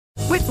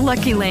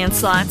Lucky Land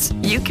Slots,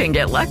 you can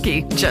get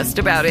lucky just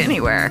about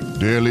anywhere.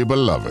 Dearly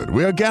beloved,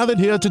 we are gathered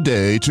here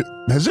today to...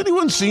 Has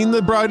anyone seen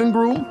the bride and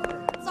groom?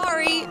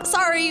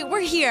 Sorry, we're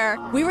here.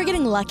 We were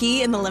getting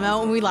lucky in the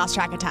limo and we lost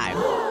track of time.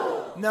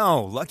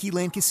 No, Lucky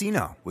Land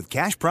Casino, with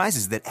cash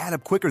prizes that add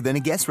up quicker than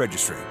a guest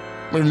registry.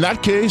 In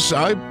that case,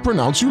 I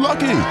pronounce you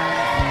lucky.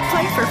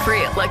 Play for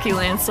free at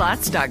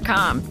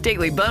LuckyLandSlots.com.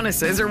 Daily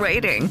bonuses are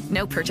waiting.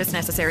 No purchase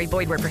necessary.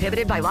 Void where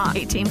prohibited by law.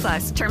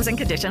 18+. Terms and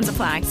conditions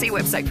apply. See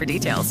website for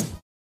details.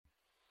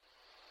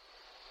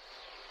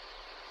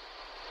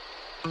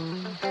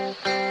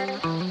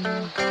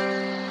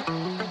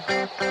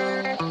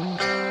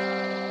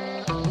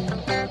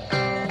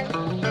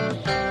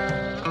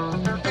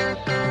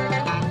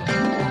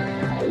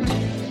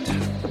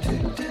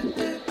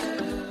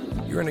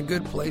 You're in a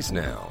good place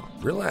now.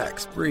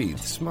 Relax, breathe,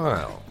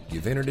 smile.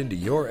 You've entered into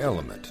your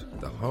element,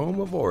 the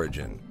home of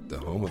origin, the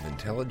home of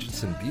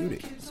intelligence and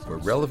beauty, where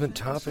relevant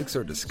topics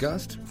are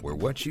discussed, where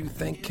what you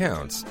think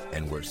counts,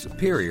 and where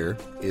superior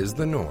is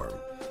the norm.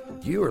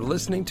 You are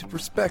listening to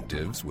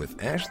Perspectives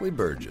with Ashley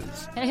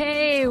Burgess.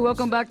 Hey,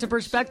 welcome back to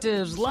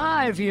Perspectives,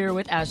 live here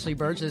with Ashley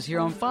Burgess here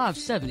on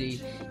 570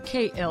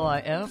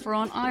 KLIF or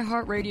on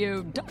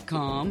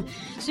iHeartRadio.com.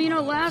 So,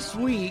 last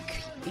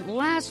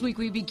week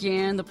we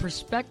began the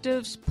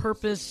Perspectives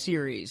Purpose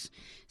series.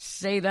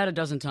 Say that a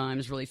dozen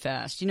times really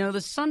fast.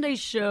 The Sunday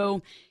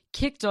show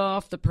kicked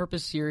off the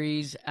Purpose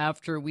series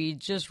after we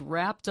just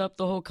wrapped up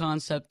the whole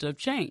concept of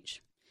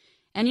change.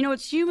 And,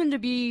 it's human to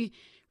be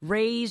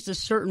raised a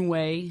certain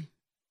way,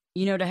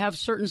 to have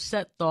certain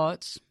set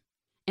thoughts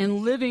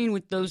and living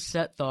with those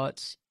set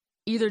thoughts,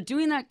 either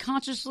doing that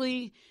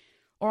consciously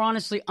or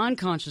honestly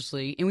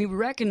unconsciously. And we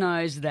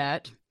recognize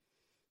that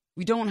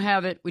we don't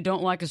have it, we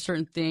don't like a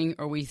certain thing,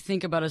 or we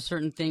think about a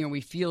certain thing, or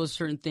we feel a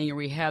certain thing, or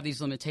we have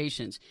these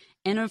limitations.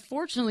 And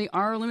unfortunately,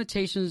 our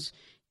limitations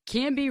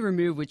can be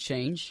removed with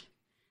change.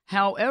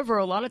 However,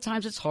 a lot of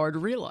times it's hard to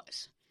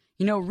realize.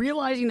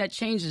 Realizing that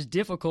change is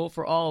difficult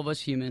for all of us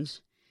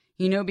humans,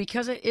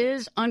 because it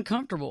is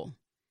uncomfortable.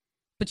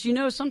 But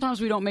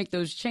sometimes we don't make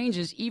those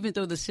changes even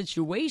though the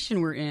situation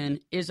we're in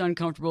is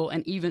uncomfortable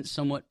and even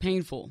somewhat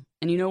painful.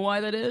 And you know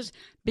why that is?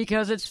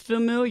 Because it's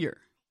familiar.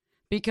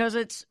 Because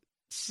it's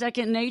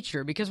second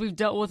nature. Because we've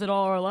dealt with it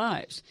all our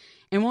lives.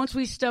 And once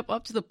we step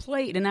up to the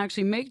plate and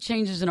actually make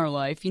changes in our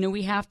life,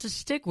 we have to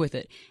stick with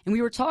it. And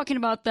we were talking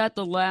about that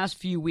the last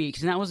few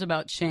weeks, and that was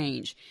about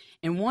change.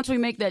 And once we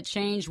make that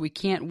change, we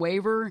can't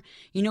waver.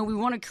 We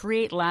want to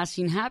create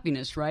lasting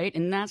happiness, right?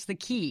 And that's the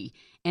key.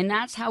 And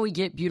that's how we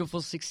get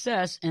beautiful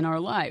success in our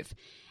life.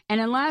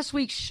 And in last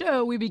week's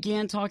show, we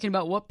began talking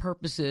about what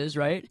purpose is,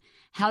 right?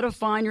 How to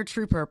find your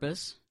true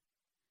purpose.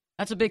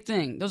 That's a big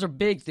thing. Those are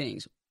big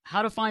things.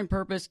 How to find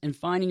purpose and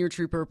finding your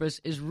true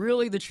purpose is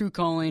really the true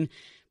calling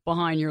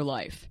behind your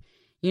life.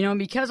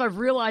 Because I've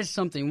realized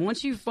something.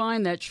 Once you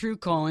find that true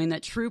calling,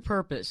 that true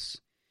purpose,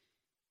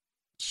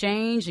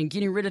 change and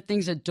getting rid of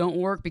things that don't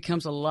work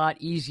becomes a lot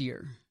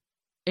easier.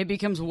 It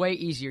becomes way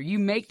easier. You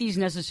make these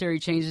necessary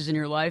changes in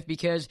your life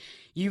because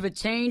you've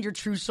attained your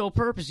true soul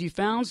purpose. You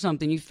found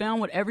something. You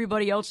found what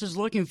everybody else is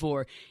looking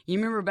for. You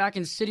remember back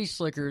in City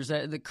Slickers,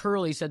 the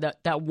Curly said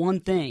that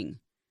one thing.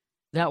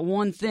 That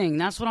one thing.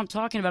 That's what I'm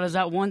talking about, is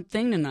that one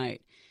thing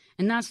tonight.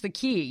 And that's the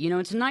key.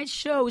 And tonight's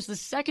show is the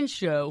second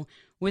show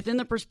within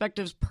the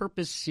Perspectives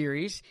Purpose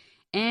series.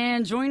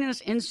 And joining us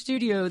in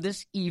studio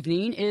this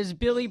evening is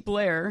Billy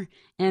Blair.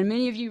 And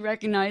many of you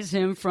recognize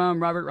him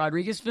from Robert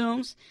Rodriguez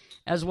films,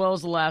 as well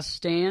as The Last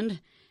Stand.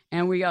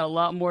 And we got a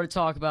lot more to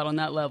talk about on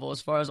that level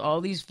as far as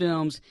all these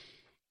films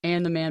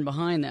and the man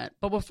behind that.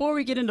 But before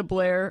we get into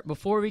Blair,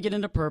 before we get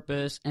into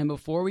Purpose, and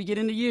before we get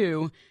into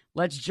you,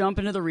 let's jump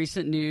into the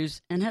recent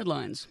news and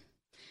headlines.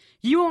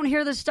 You won't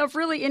hear this stuff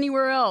really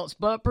anywhere else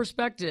but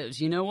Perspectives.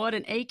 You know what?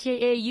 And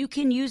AKA, you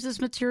can use this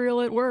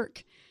material at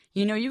work.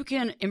 You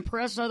can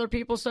impress other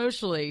people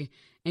socially.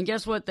 And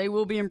guess what? They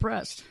will be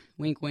impressed.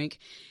 Wink, wink.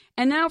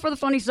 And now for the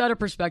funny side of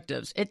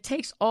Perspectives. It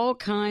takes all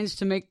kinds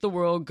to make the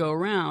world go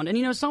round.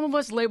 And, some of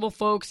us label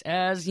folks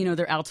as,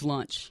 they're out to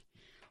lunch.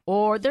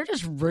 Or they're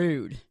just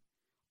rude.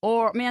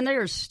 Or, man, they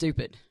are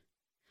stupid.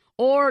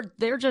 Or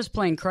they're just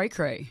plain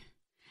cray-cray.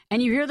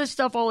 And you hear this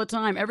stuff all the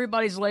time.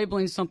 Everybody's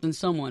labeling something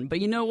someone.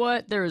 But you know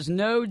what? There is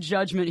no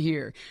judgment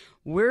here.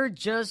 We're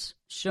just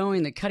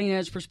showing the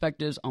cutting-edge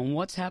perspectives on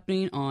what's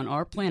happening on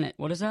our planet.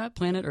 What is that?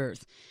 Planet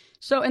Earth.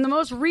 So in the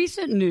most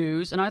recent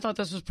news, and I thought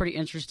this was pretty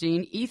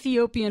interesting,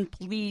 Ethiopian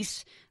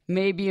police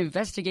may be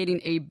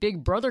investigating a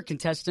Big Brother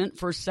contestant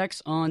for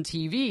sex on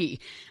TV.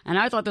 And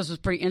I thought this was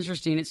pretty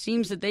interesting. It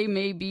seems that they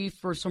may be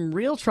for some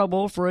real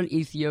trouble for an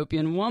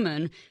Ethiopian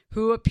woman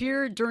who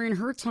appeared during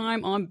her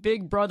time on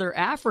Big Brother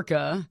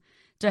Africa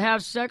to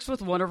have sex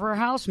with one of her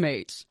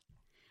housemates.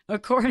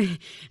 According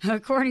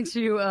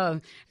to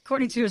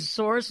a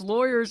source,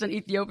 lawyers in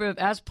Ethiopia have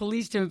asked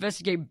police to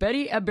investigate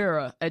Betty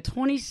Abera, a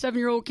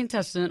 27-year-old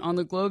contestant on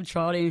the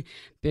globe-trotting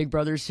Big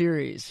Brother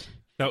series.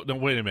 No,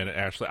 wait a minute,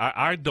 Ashley.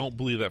 I don't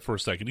believe that for a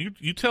second.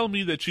 You tell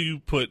me that you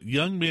put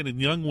young men and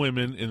young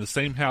women in the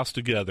same house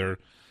together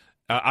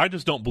I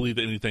just don't believe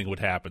that anything would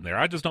happen there.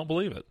 I just don't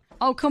believe it.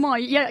 Oh, come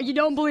on. Yeah, you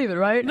don't believe it,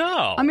 right?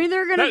 No. I mean,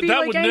 they're going to be that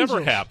like would angels.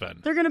 never happen.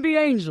 They're going to be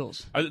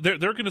angels. They're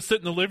going to sit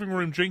in the living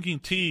room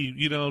drinking tea,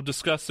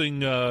 discussing,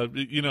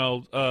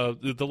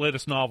 the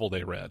latest novel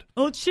they read.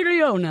 Oh,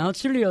 cheerio now.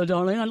 Cheerio,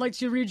 darling. I'd like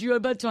to read you a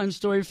bedtime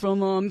story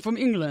from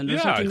England or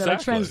something that I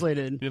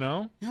translated.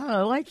 Yeah,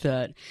 I like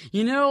that.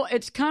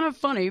 It's kind of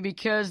funny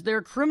because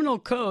their criminal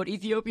code,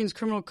 Ethiopian's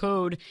criminal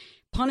code,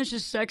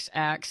 punishes sex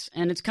acts,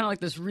 and it's kind of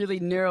like this really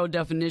narrow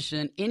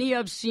definition. Any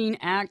obscene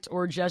act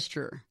or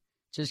gesture.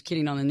 Just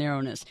kidding on the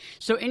narrowness.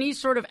 So any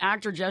sort of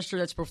act or gesture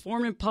that's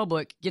performed in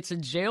public gets a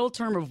jail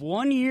term of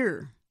 1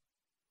 year.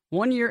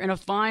 1 year and a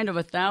fine of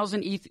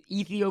 1,000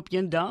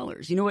 Ethiopian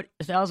dollars. You know what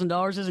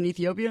 $1,000 is in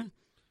Ethiopia?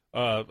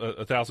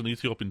 1,000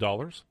 Ethiopian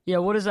dollars? Yeah,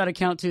 what does that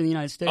account to in the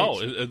United States?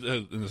 Oh, in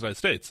the United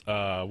States.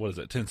 What is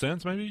it, 10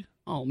 cents maybe?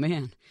 Oh,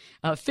 man.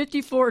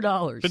 $54.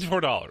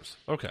 $54.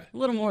 Okay. A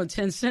little more than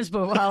 10 cents,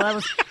 but wow,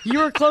 you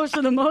were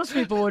closer than most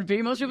people would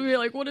be. Most people would be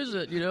like, what is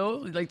it?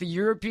 Like the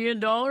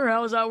European dollar?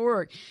 How does that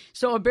work?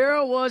 So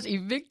Abera was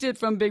evicted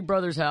from Big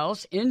Brother's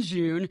house in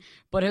June,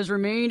 but has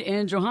remained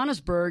in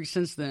Johannesburg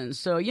since then.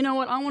 So you know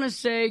what? I want to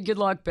say good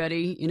luck,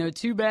 Betty.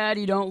 Too bad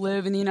you don't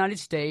live in the United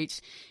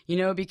States,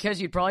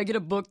 because you'd probably get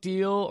a book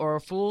deal or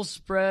a full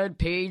spread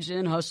page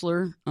in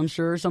Hustler, I'm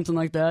sure, something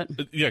like that.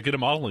 Yeah, get a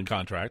modeling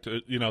contract.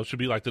 Should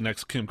be like the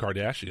next Kim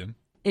Kardashian.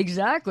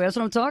 Exactly. That's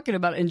what I'm talking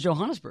about in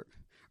Johannesburg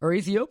or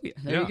Ethiopia.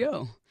 There you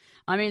go.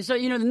 I mean, so,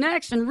 the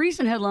next in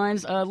recent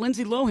headlines,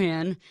 Lindsay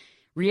Lohan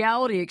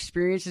reality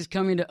experience is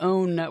coming to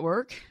OWN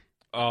network.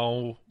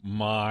 Oh,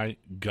 my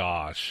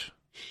gosh.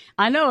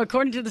 I know.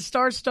 According to the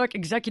star-stuck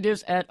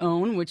executives at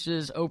OWN, which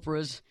is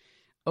Oprah's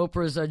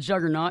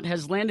juggernaut,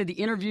 has landed the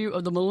interview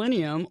of the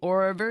millennium,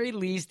 or at very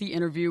least the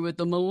interview with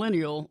the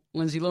millennial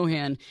Lindsay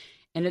Lohan,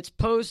 and it's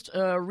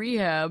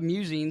post-rehab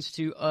musings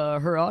to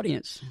her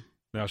audience.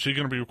 Now, is she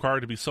going to be required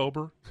to be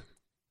sober?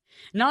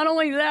 Not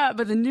only that,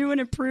 but the new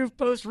and improved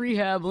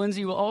post-rehab,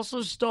 Lindsay will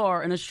also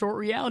star in a short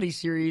reality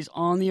series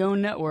on the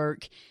OWN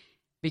network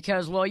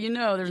because, well,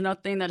 there's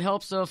nothing that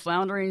helps a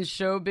floundering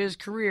showbiz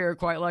career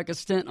quite like a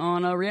stint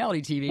on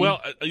reality TV. Well,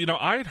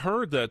 I had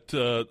heard that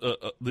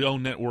the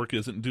OWN network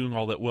isn't doing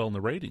all that well in the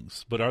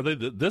ratings, but are they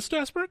this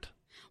desperate?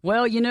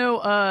 Well,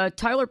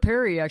 Tyler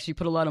Perry actually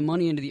put a lot of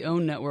money into the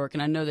OWN network,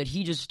 and I know that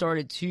he just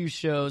started 2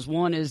 shows.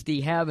 One is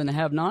the Have and the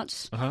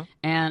Have-Nots,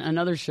 and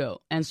another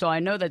show. And so I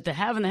know that the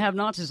Have and the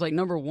Have-Nots is like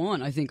number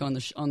 1, I think, on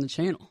the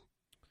channel.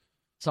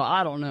 So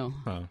I don't know.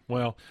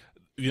 Well,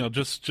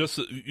 just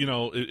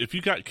if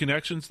you got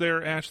connections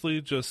there,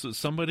 Ashley, just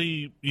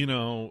somebody,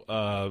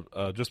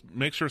 just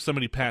make sure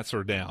somebody pats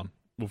her down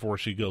before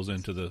she goes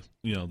into the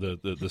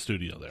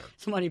studio there.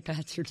 Somebody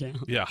pats her down.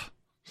 Yeah.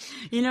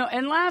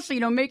 And lastly,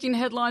 making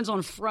headlines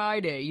on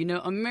Friday,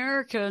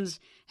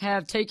 Americans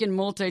have taken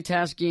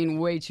multitasking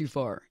way too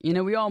far.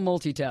 We all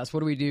multitask.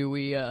 What do?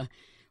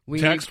 We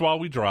text while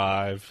we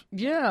drive.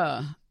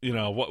 Yeah.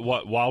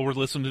 While we're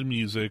listening to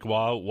music,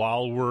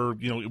 while we're,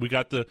 we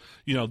got the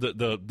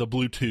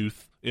Bluetooth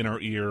in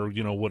our ear,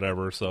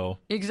 whatever. So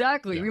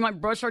exactly. Yeah. We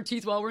might brush our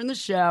teeth while we're in the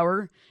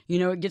shower,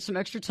 get some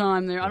extra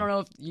time there. Yeah. I don't know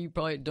if you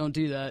probably don't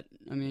do that.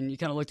 I mean, you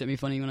kind of looked at me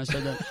funny when I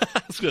said that.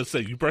 I was going to say,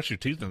 you brush your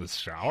teeth in the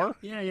shower?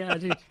 Yeah, I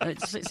do.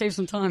 Save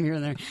some time here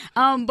and there.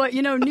 But,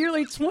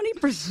 nearly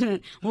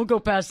 20%, we'll go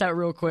past that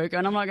real quick,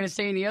 and I'm not going to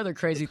say any other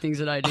crazy things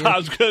that I do. I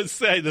was going to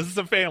say, this is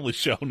a family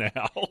show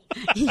now.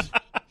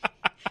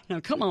 Now,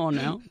 come on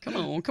now.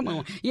 Come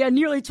on. Yeah,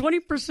 nearly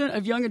 20%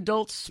 of young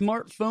adults,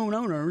 smartphone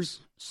owners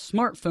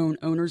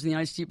in the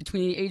United States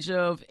between the age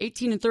of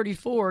 18 and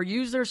 34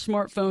 use their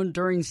smartphone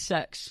during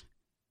sex.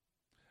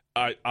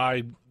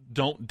 I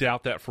don't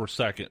doubt that for a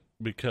second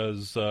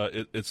because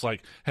it's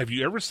like, have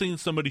you ever seen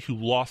somebody who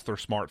lost their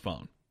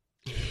smartphone?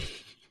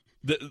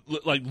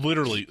 Like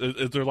literally,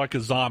 they're like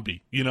a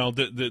zombie.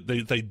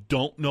 They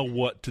don't know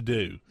what to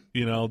do.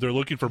 They're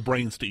looking for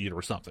brains to eat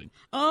or something.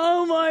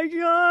 Oh my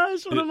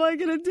gosh, what am I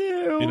gonna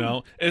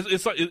do?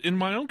 It's like in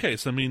my own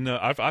case. I mean,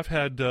 I've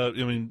had.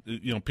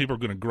 People are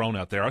going to groan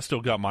out there. I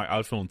still got my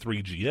iPhone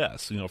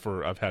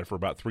 3GS. I've had it for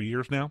about 3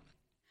 years now.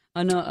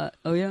 I know.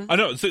 Oh yeah. I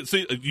know.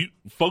 See, you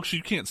folks,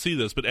 you can't see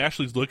this, but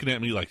Ashley's looking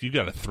at me like, you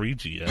got a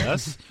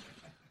 3GS.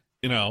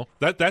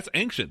 That's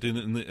ancient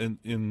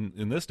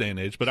in this day and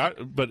age. But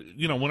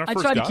when I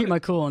tried to keep my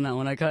cool on that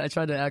one. I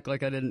tried to act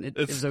like I didn't.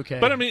 It was okay.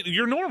 But I mean,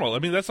 you're normal. I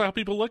mean, that's how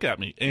people look at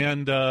me.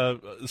 And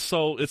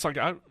so it's like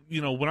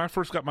when I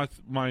first got my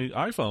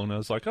iPhone, I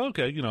was like,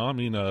 okay,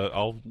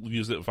 I'll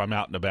use it if I'm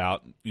out and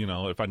about.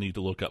 If I need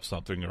to look up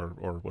something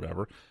or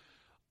whatever.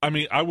 I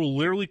mean, I will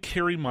literally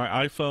carry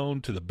my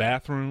iPhone to the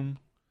bathroom,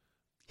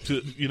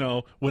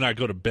 to when I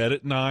go to bed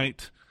at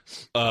night.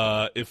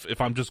 If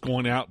I'm just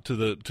going out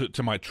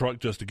to my truck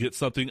just to get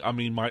something, I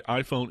mean, my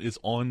iPhone is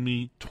on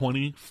me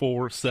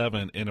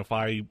 24/7, and if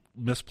I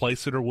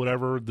misplace it or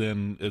whatever,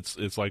 then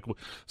it's like,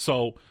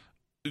 so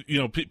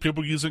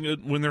people using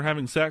it when they're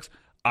having sex.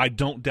 I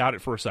don't doubt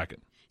it for a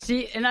second.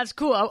 See, and that's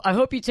cool. I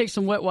hope you take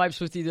some wet wipes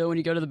with you, though, when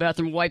you go to the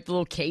bathroom. Wipe the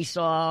little case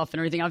off and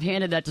everything. I've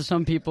handed that to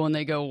some people, and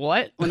they go,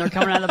 what? When they're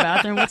coming out of the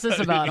bathroom? What's this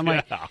about? I'm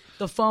like,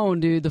 the phone,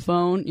 dude, the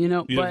phone, you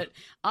know. Yeah. But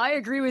I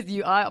agree with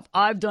you.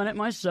 I've done it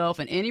myself,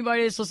 and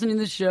anybody that's listening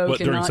to the show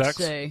cannot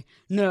say,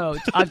 no,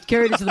 I've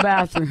carried it to the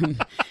bathroom.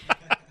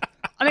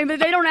 I mean, but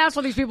they don't ask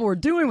what these people were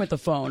doing with the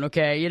phone,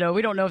 okay? You know,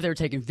 we don't know if they were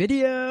taking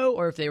video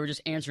or if they were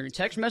just answering a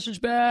text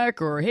message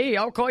back or, hey,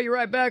 I'll call you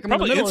right back. I'm in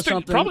the middle of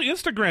something. Probably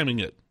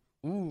Instagramming it.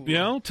 Ooh. You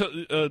know,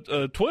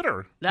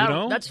 Twitter.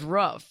 That's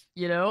rough,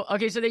 you know?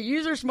 Okay, so they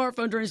use their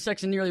smartphone during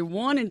sex, and nearly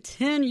 1 in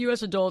 10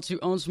 U.S. adults who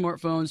own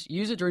smartphones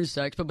use it during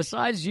sex. But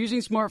besides using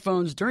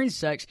smartphones during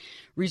sex,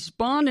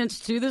 respondents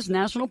to this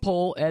national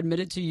poll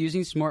admitted to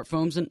using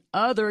smartphones in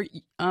other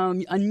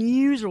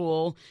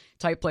unusual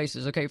type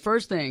places. Okay,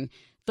 first thing,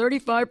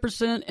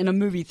 35% in a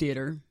movie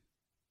theater.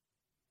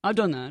 I've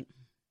done that.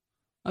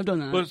 I've done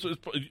that.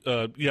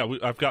 Well,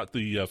 I've got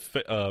the,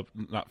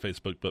 not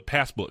Facebook, but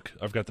Passbook.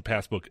 I've got the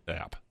Passbook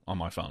app on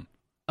my phone.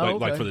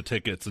 Like for the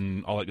tickets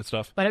and all that good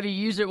stuff. But have you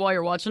used it while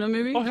you're watching a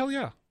movie? Oh, hell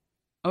yeah.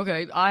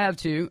 Okay, I have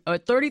too.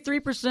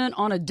 33%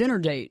 on a dinner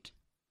date.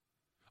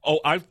 Oh,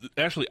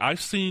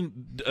 I've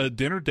seen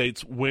dinner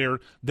dates where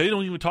they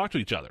don't even talk to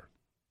each other.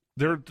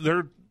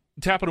 They're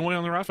tapping away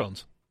on their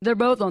iPhones. They're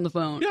both on the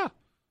phone. Yeah,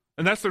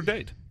 and that's their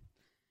date.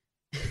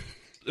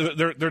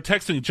 They're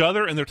texting each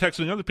other and they're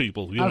texting other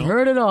people. I've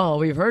heard it all.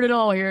 We've heard it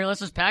all here.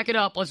 Let's just pack it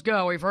up. Let's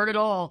go. We've heard it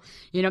all.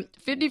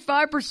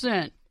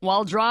 55%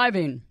 while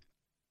driving.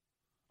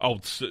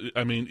 Oh,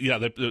 I mean,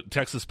 yeah.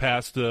 Texas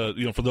passed. For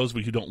those of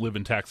you who don't live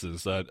in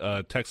Texas,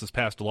 Texas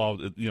passed a law.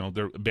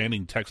 They're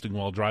banning texting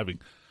while driving.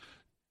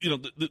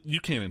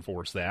 You can't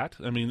enforce that.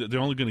 I mean, they're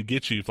only going to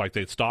get you if, like,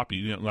 they stop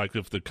you. Like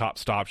if the cop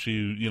stops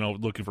you,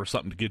 looking for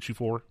something to get you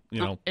for.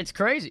 It's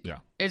crazy. Yeah,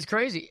 it's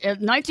crazy.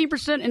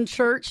 19% in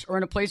church or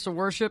in a place of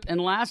worship, and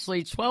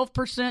lastly,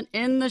 12%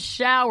 in the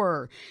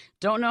shower.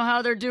 Don't know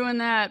how they're doing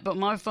that, but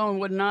my phone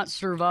would not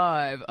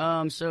survive.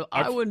 So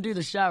I wouldn't do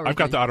the shower. I've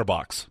got the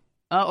OtterBox.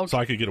 Oh, okay. So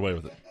I could get away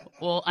with it.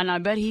 Well, and I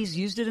bet he's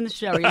used it in the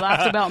shower. He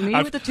laughed about me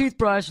with the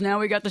toothbrush. Now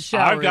we got the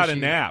shower. I've got issue.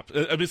 a nap.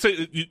 I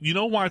mean, you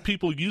know why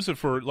people use it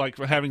for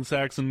having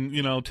sex and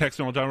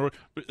texting all the time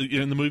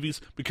in the movies?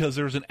 Because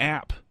there's an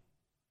app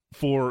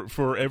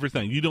for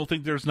everything. You don't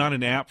think there's not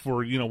an app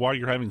for while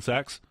you're having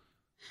sex?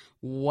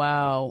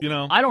 Wow.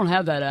 I don't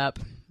have that app.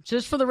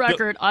 Just for the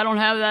record, I don't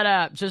have that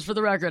app. Just for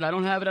the record, I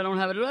don't have it. I don't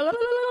have it.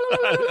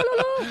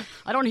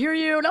 I don't hear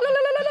you.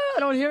 I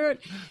don't hear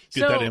it.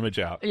 Get that image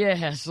out.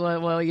 Yes.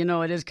 Well,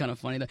 it is kind of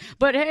funny, though.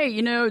 But,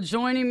 hey,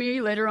 joining me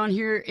later on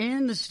here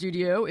in the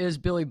studio is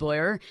Billy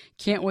Blair.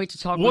 Can't wait to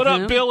talk with him. What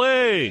up,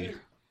 Billy?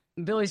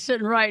 Billy's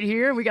sitting right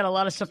here. We got a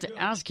lot of stuff to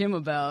ask him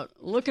about.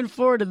 Looking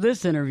forward to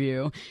this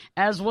interview.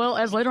 As well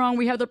as later on,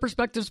 we have the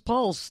Perspectives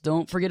Pulse.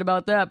 Don't forget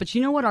about that. But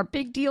you know what? Our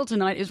big deal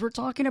tonight is we're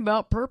talking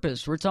about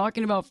purpose. We're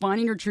talking about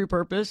finding your true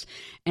purpose.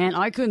 And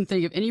I couldn't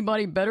think of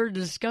anybody better to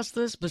discuss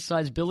this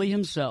besides Billy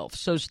himself.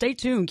 So stay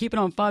tuned. Keep it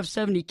on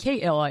 570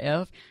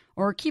 KLIF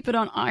or keep it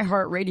on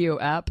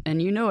iHeartRadio app.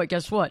 And you know it.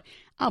 Guess what?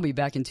 I'll be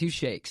back in 2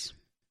 shakes.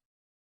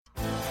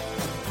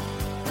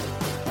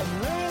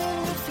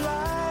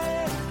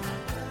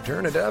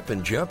 Turn it up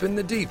and jump in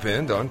the deep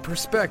end on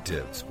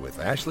Perspectives with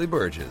Ashley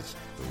Burgess.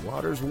 The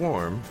water's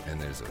warm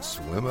and there's a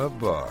swim-up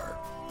bar.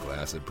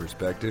 Glass of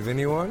Perspective,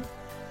 anyone?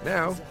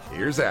 Now,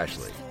 here's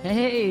Ashley.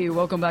 Hey,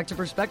 welcome back to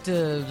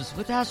Perspectives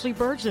with Ashley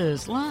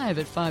Burgess, live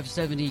at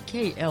 570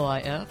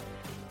 KLIF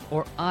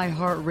or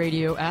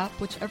iHeartRadio app,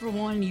 whichever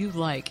one you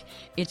like.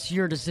 It's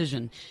your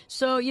decision.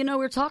 So,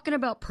 we're talking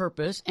about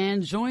purpose,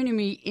 and joining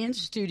me in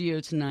studio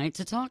tonight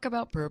to talk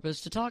about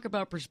purpose, to talk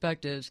about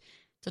perspectives,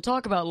 to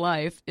talk about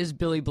life is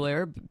Billy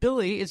Blair.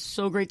 Billy, it's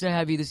so great to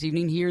have you this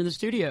evening here in the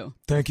studio.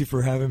 Thank you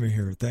for having me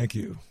here. Thank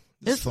you.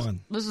 It's fun.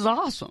 This is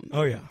awesome.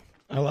 Oh, yeah.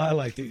 I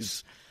like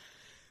these.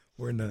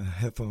 Wearing the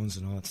headphones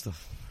and all that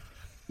stuff.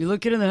 You look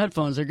good in the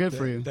headphones. They're good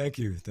for you. Thank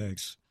you.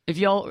 Thanks. If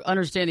y'all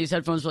understand, these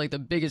headphones are like the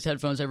biggest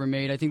headphones ever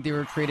made. I think they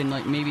were created in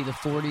like maybe the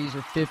 40s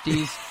or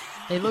 50s.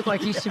 They look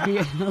like he should be.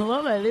 I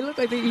love it. They look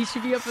like he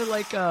should be up in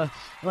like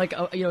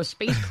a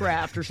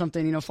spacecraft or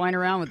something. Flying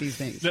around with these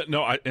things.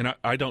 No,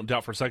 I don't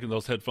doubt for a second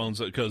those headphones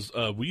because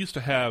we used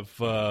to have.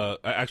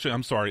 Actually,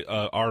 I'm sorry.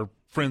 Our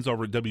friends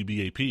over at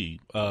WBAP.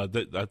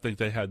 I think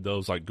they had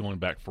those like going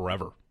back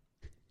forever.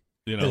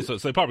 So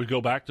they probably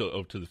go back to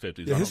the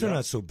 50s. Yeah, his are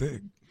not so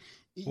big.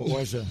 Why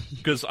is that?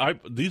 Because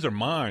these are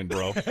mine,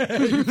 bro.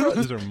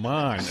 These are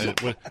mine,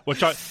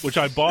 which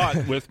I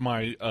bought with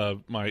my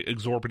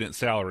exorbitant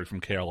salary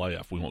from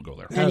KLIF. We won't go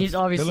there. And he's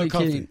obviously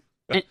kidding.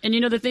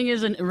 And the thing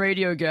is, in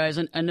radio, guys,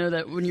 and I know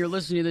that when you're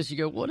listening to this, you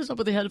go, what is up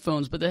with the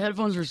headphones? But the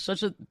headphones are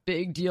such a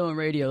big deal in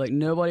radio. Like,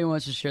 nobody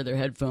wants to share their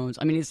headphones.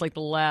 I mean, it's like the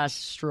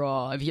last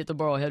straw. If you have to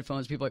borrow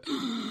headphones, people are like,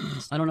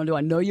 I don't know, do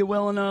I know you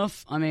well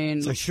enough? I mean...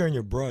 It's like sharing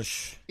your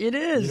brush. It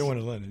is. You don't want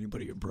to let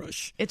anybody your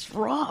brush. It's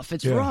rough.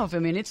 It's rough. I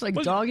mean, it's like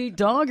dog eat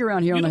dog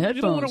around here on the headphones.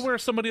 You don't want to wear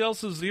somebody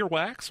else's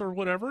earwax or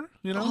whatever,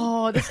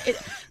 Oh,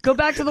 go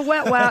back to the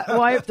wet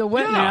wipe, the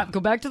wet nap. Go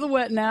back to the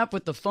wet nap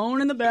with the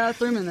phone in the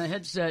bathroom and the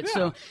headset. Yeah.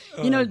 So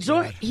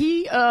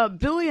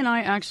Billy and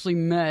I actually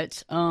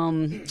met,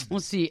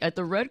 let's see, at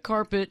the red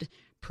carpet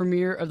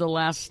premiere of The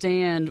Last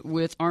Stand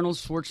with Arnold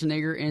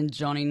Schwarzenegger and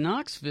Johnny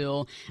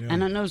Knoxville. Yeah.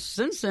 And I know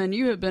since then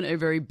you have been a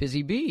very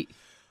busy bee.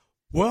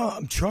 Well,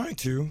 I'm trying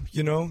to.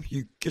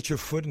 You get your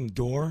foot in the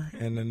door,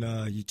 and then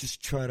you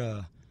just try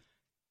to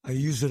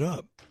use it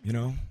up,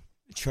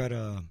 Try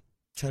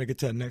to get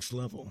to that next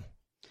level.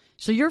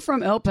 So you're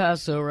from El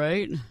Paso,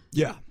 right?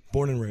 Yeah,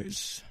 born and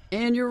raised.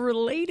 And you're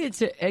related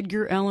to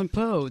Edgar Allan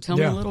Poe. Tell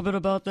me a little bit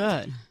about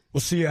that.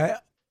 Well, see, I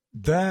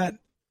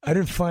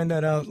didn't find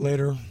that out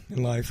later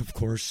in life, of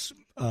course.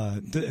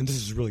 And this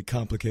is really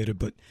complicated,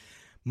 but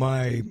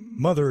my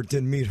mother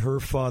didn't meet her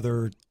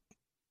father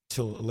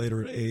till a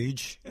later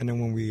age, and then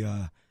when we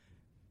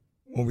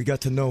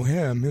got to know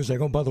him, he was like,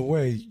 "Oh, by the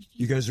way,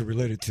 you guys are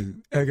related to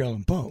Edgar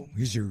Allan Poe.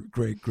 He's your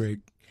great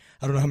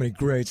I don't know how many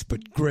greats,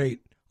 but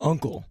great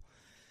uncle."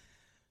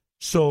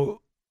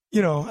 So,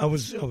 I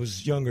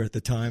was younger at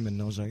the time,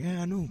 and I was like,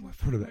 "Yeah, I know, I've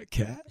heard of that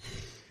cat."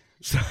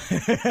 So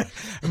I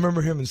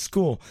remember him in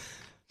school.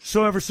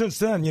 So ever since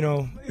then,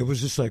 it was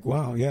just like,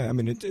 wow, yeah. I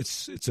mean,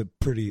 it's a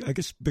pretty, I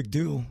guess, big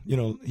deal.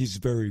 He's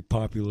very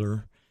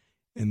popular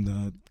in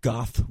the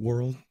goth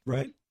world,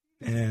 right?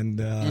 And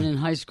in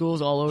high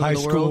schools all over the world.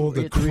 High school,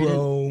 the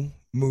Crow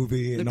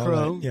movie and all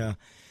Crow. that. Yeah.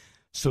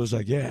 So it's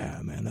like, yeah,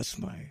 man, that's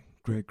my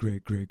great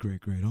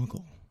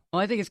uncle.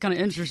 Well, I think it's kind of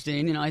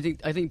interesting. I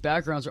think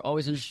backgrounds are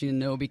always interesting to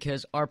know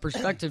because our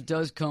perspective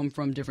does come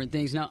from different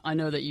things. Now, I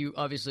know that you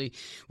obviously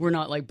we're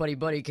not like buddy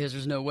because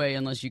there's no way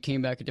unless you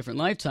came back a different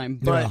lifetime.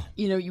 But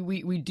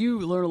we do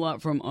learn a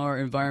lot from our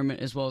environment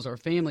as well as our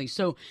family.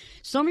 So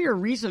some of your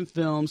recent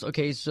films,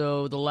 okay,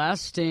 so The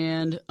Last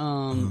Stand,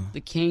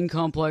 The Kane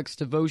Complex,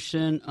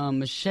 Devotion,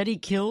 Machete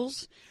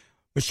Kills.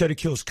 Machete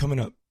Kills coming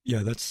up.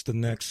 Yeah, that's the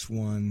next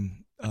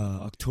one,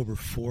 October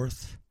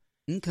 4th.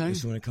 Okay,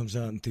 is when it comes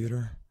out in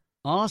theater.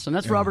 Awesome.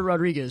 That's Robert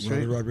Rodriguez, right?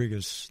 Robert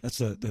Rodriguez. That's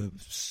the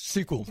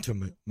sequel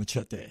to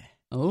Machete.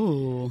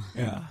 Oh.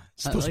 Yeah.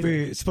 It's supposed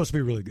to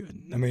be really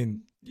good. I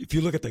mean, if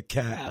you look at the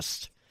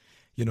cast,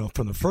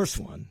 from the first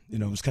one,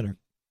 it was kind of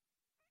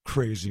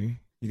crazy.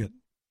 You got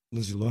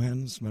Lindsay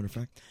Lohan, as a matter of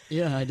fact.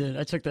 Yeah, I did.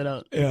 I checked that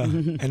out. Yeah.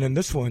 And then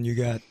this one, you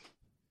got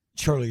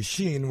Charlie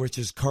Sheen, which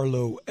is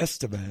Carlo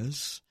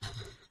Estevez,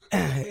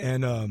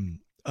 and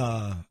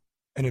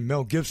then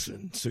Mel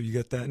Gibson. So you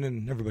got that, and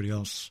then everybody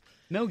else.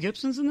 Mel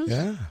Gibson's in this?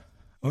 Yeah.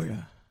 Oh,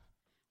 yeah.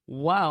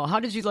 Wow. How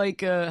did you like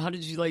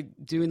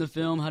doing the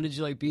film? How did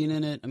you like being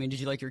in it? I mean, did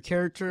you like your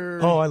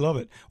character? Oh, I love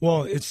it.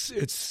 Well,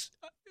 it's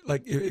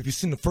like if you've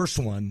seen the first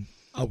one,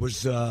 I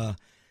was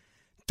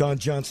Don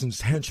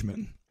Johnson's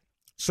henchman.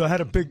 So I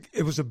had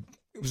it was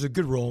a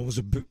good role. It was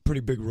a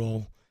pretty big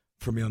role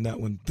for me on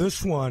that one.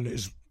 This one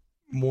is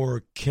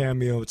more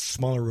cameo. It's a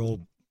smaller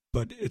role,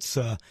 but it's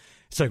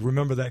like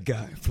remember that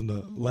guy from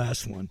the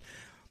last one.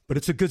 But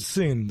it's a good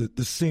scene.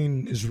 The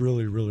scene is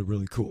really, really,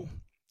 really cool.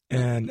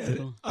 And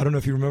cool. I don't know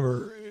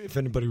if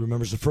anybody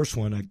remembers the first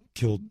one, I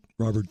killed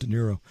Robert De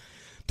Niro.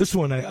 This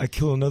one, I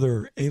kill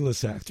another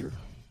A-list actor.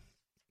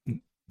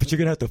 But you're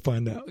going to have to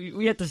find out.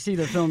 We have to see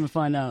the film to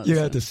find out. You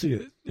have to see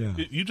it, yeah.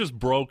 You just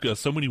broke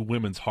so many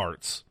women's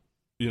hearts,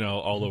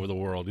 all over the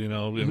world, I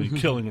mean,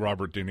 killing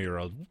Robert De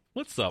Niro.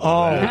 What's up with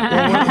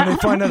that? Well, when they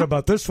find out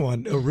about this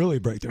one, it'll really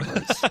break their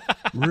hearts.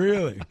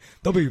 Really.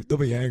 They'll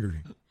be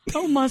angry.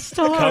 Oh, my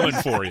stars. They're coming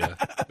for you.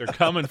 They're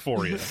coming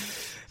for you.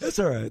 That's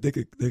all right. They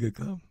could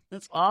come.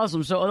 That's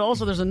awesome. So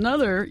also there's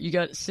another, you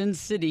got Sin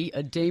City,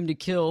 A Dame to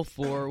Kill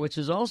For, which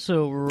is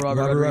also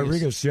Robert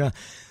Rodriguez. Yeah.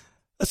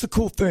 That's a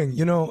cool thing,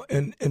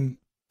 and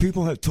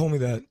people have told me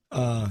that,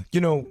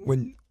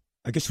 when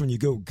you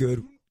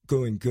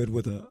going good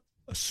with a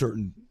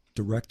certain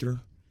director,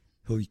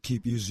 he'll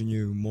keep using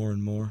you more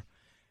and more.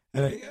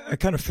 And I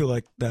kind of feel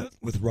like that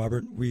with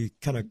Robert. We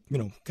kind of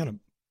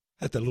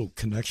had that little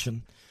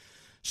connection.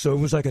 So it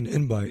was like an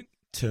invite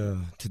to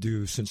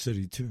do Sin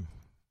City too.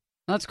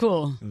 That's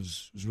cool. It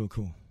was real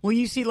cool. Well,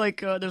 you see,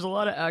 there's a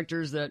lot of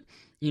actors that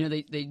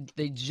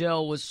they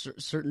gel with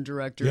certain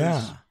directors.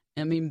 Yeah.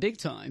 I mean, big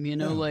time.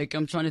 Like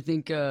I'm trying to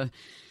think. The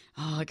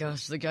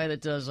guy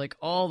that does like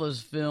all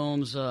those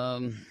films,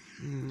 like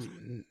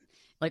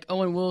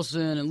Owen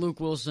Wilson and Luke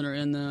Wilson are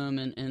in them,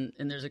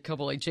 and there's a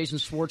couple like Jason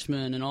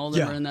Schwartzman and all of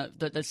them are in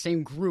that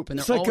same group, and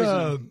they're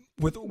always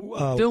with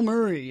Bill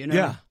Murray,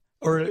 Yeah,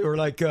 or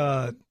like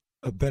Ben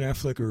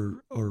Affleck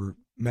or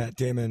Matt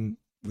Damon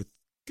with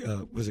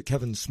was it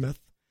Kevin Smith?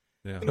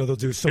 Yeah, they'll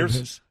do some of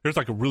his. Here's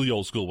like a really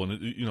old school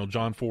one.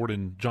 John Ford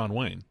and John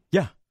Wayne.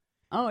 Yeah.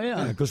 Oh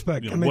yeah. It goes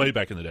back way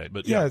back in the day.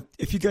 But yeah,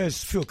 if you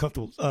guys feel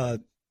comfortable,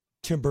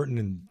 Tim Burton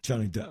and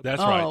Johnny Depp.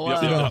 That's right.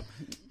 Wow.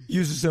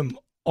 Uses them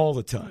all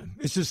the time.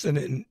 It's just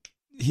and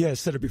he has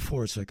said it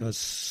before. It's like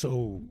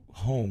so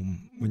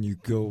home when you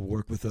go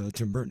work with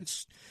Tim Burton.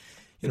 It's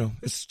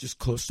it's just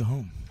close to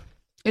home.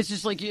 It's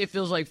just like it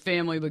feels like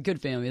family, but good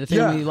family. The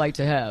family you like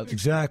to have.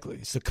 Exactly.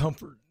 It's a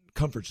comfort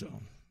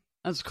zone.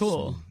 That's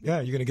cool. So,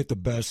 yeah, you're gonna get the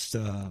best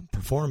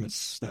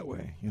performance that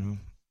way.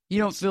 You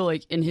don't feel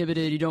like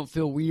inhibited. You don't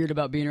feel weird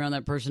about being around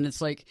that person.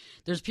 It's like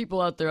there's people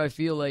out there. I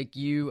feel like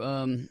you,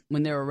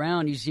 when they're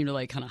around, you seem to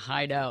like kind of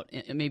hide out,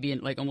 and maybe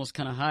like almost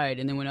kind of hide.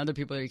 And then when other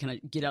people are, you kind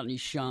of get out and you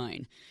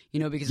shine.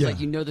 Because like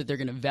you know that they're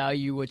going to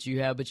value what you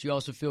have, but you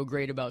also feel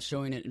great about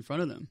showing it in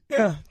front of them.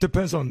 Yeah,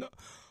 depends on.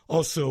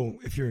 Also,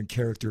 if you're in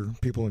character,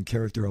 people in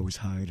character always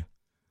hide.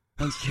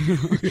 That's true.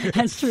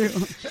 That's true.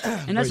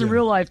 And that's in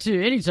real life, too.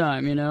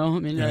 Anytime,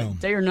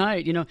 day or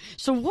night,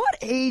 So what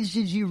age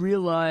did you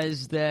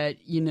realize that,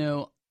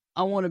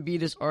 I want to be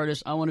this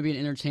artist, I want to be an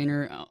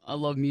entertainer, I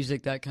love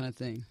music, that kind of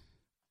thing?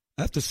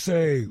 I have to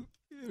say,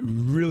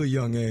 really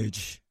young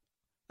age.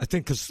 I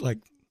think because, I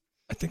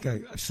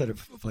said it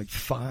like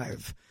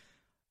 5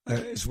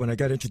 is when I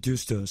got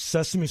introduced to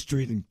Sesame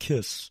Street and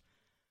Kiss.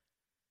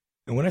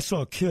 And when I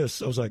saw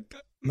Kiss, I was like,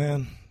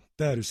 man,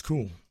 that is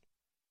cool.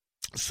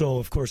 So,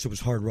 of course, it was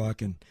hard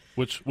rock. And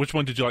Which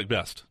one did you like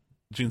best?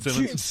 Gene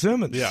Simmons? Gene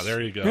Simmons. Yeah, there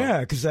you go.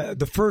 Yeah, because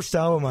the first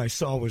album I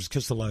saw was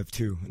Kiss Alive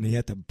 2, and he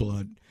had that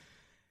blood.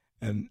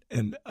 And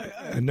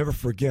I never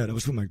forget, I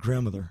was with my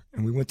grandmother,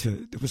 and we went to,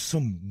 there was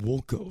some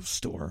Woolco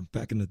store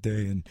back in the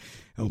day in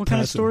El Paso. What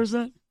kind of store is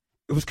that?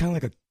 It was kind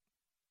of like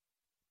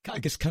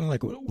kind of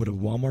like what would a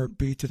Walmart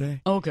be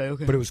today. Okay.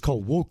 But it was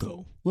called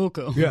Woolco.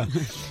 Woolco. Yeah.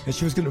 And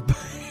she was going to buy...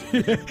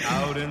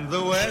 Out in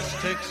the West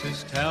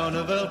Texas town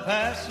of El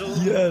Paso,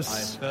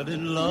 yes, I fell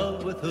in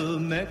love with a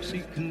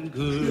Mexican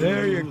girl.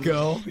 There you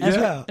go.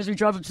 As we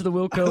drive up to the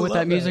Wilco with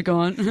that music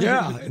on.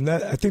 Yeah, and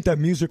I think that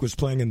music was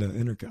playing in the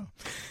intercom.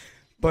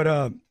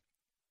 But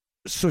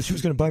so she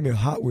was going to buy me a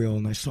Hot Wheel,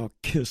 and I saw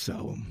Kiss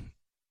album.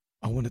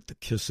 I wanted the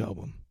Kiss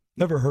album.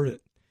 Never heard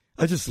it.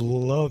 I just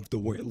loved the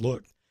way it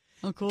looked.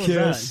 How cool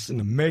Kiss is that? And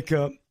the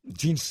makeup,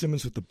 Gene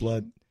Simmons with the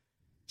blood.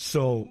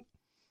 So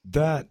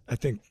that, I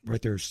think,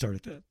 right there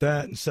started that.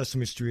 That and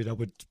Sesame Street, I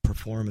would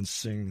perform and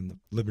sing in the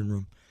living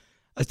room.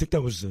 I think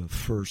that was the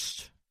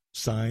first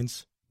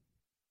signs.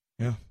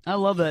 Yeah. I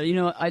love that.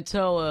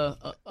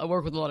 I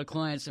work with a lot of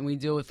clients, and we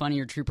deal with finding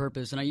your true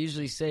purpose. And I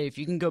usually say, if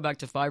you can go back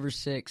to 5 or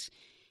 6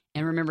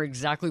 and remember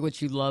exactly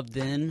what you loved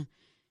then,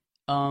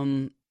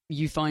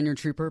 you find your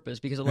true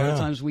purpose, because a lot of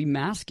times we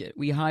mask it.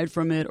 We hide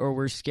from it, or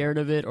we're scared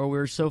of it, or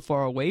we're so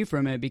far away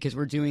from it because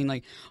we're doing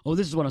like, oh,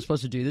 this is what I'm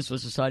supposed to do. This is what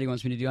society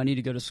wants me to do. I need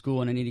to go to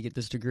school and I need to get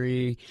this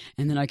degree,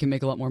 and then I can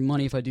make a lot more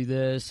money if I do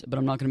this, but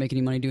I'm not going to make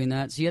any money doing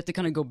that. So you have to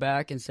kind of go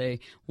back and say,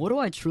 what do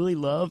I truly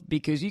love?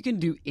 Because you can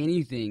do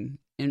anything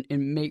and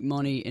make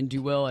money and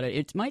do well at it.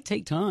 It might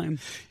take time.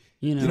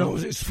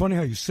 It's funny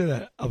how you say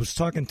that. I was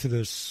talking to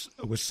this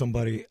with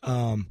somebody.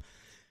 I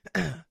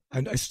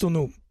still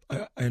know.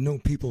 I know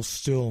people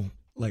still,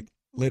 like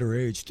later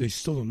age, they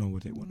still don't know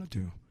what they want to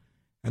do.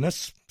 And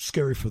that's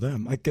scary for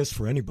them, I guess,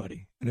 for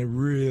anybody. And it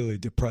really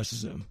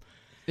depresses them.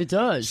 It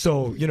does.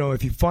 So,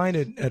 if you find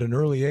it at an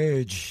early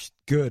age,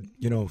 good.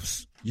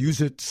 Use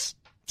it,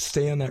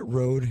 stay on that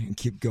road and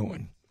keep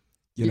going.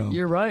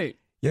 You're right.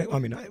 Yeah, I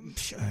mean,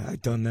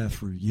 I've done that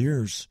for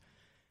years.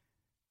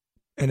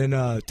 And then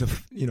to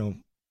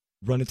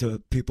run into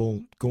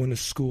people going to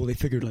school, they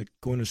figured like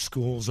going to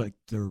school is like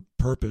their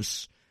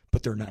purpose,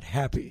 but they're not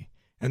happy,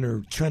 and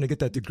they're trying to get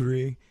that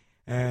degree,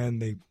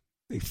 and they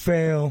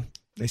fail.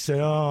 They say,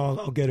 "Oh,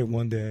 I'll get it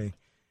one day,"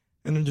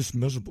 and they're just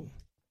miserable.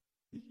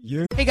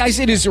 Hey guys,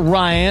 it is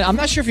Ryan. I'm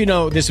not sure if you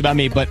know this about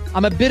me, but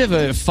I'm a bit of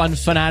a fun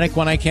fanatic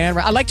when I can.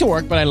 I like to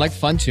work, but I like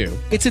fun too.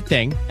 It's a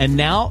thing. And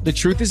now the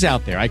truth is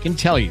out there. I can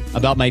tell you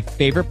about my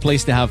favorite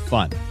place to have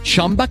fun.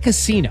 Chumba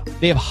Casino.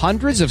 They have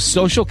hundreds of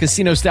social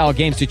casino style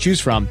games to choose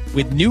from,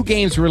 with new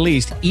games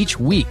released each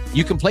week.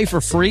 You can play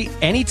for free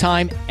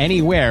anytime,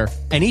 anywhere,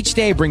 and each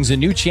day brings a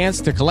new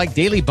chance to collect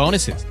daily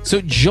bonuses. So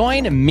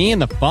join me in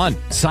the fun.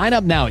 Sign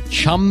up now at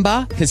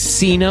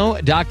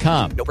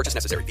ChumbaCasino.com. No purchase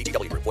necessary.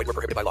 VGW Group. Void where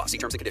prohibited by law. See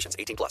terms and conditions.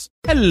 18+.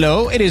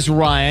 Hello, it is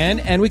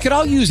Ryan, and we could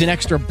all use an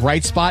extra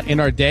bright spot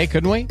in our day,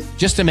 couldn't we?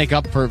 Just to make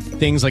up for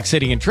things like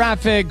sitting in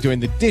traffic, doing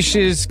the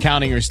dishes,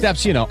 counting your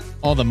steps,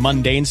 all the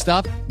mundane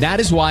stuff. That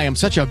is why I'm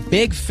such a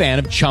big fan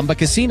of Chumba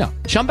Casino.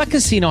 Chumba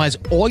Casino has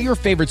all your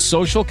favorite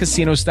social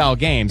casino-style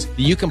games that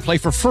you can play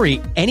for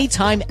free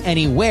anytime,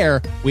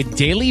 anywhere, with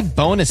daily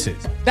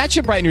bonuses. That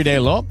should brighten your day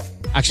a little.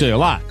 Actually, a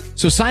lot.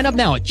 So sign up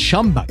now at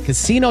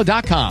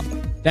ChumbaCasino.com.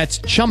 That's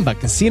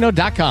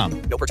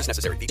ChumbaCasino.com. No purchase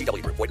necessary.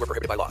 VGW Group. Void where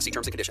prohibited by law. See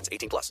terms and conditions.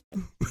 18+.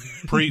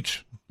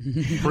 Preach.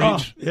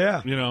 Oh,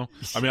 yeah.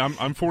 I mean,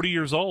 I'm 40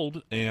 years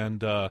old,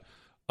 and I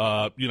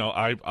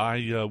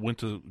went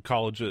to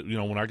college.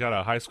 When I got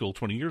out of high school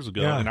 20 years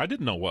ago, and I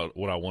didn't know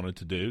what I wanted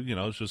to do.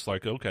 It's just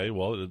like, okay,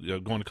 well,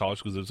 going to college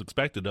because it was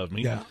expected of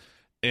me. Yeah.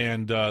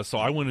 And so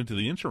I went into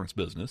the insurance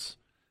business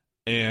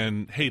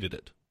and hated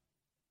it.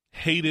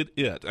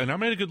 And I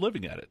made a good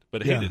living at it,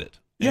 but hated it.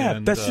 Yeah,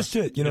 and, that's just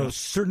it.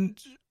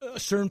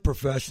 Certain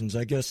professions,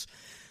 I guess,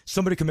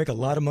 somebody can make a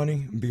lot of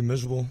money and be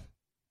miserable,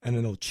 and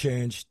then they'll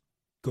change,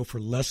 go for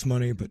less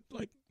money, but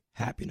like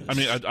happiness. I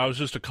mean, I was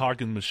just a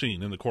cog in the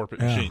machine, in the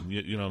corporate machine.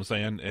 You know what I'm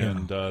saying?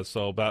 And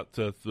so about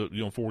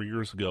 4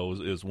 years ago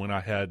is when I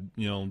had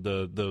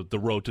the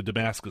road to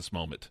Damascus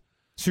moment.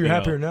 So you're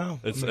happier now?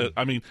 It's.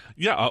 I mean,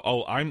 yeah.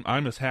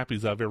 I'm as happy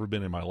as I've ever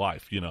been in my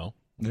life.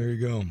 There you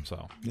go.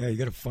 So yeah, you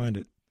got to find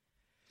it.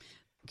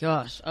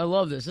 Gosh, I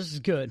love this. This is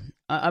good.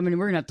 I mean,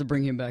 we're going to have to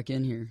bring him back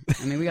in here.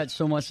 I mean, we got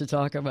so much to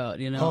talk about,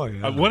 Oh,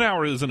 yeah. 1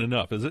 hour isn't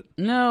enough, is it?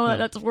 No,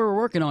 that's what we're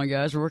working on,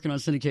 guys. We're working on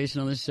syndication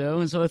on this show.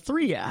 And so a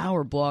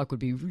 3-hour block would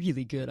be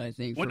really good, I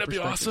think. Wouldn't that be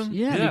awesome?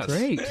 Yeah, yes.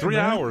 it'd be great. 3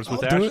 hours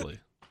with Ashley.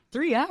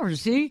 3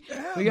 hours, see?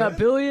 We got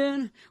Billy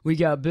in. We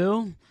got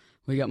Bill.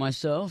 We got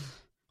myself.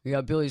 We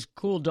got Billy's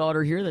cool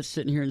daughter here that's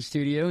sitting here in the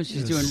studio, and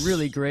she's doing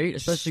really great,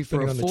 especially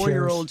for a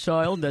 4-year-old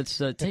child.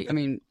 That's,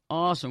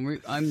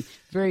 awesome. I'm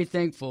very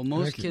thankful.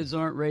 Most kids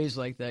aren't raised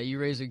like that. You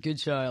raise a good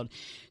child.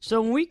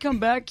 So when we come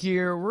back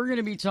here, we're going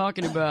to be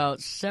talking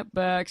about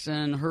setbacks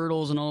and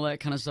hurdles and all that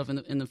kind of stuff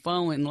in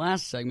the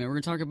last segment. We're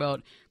going to talk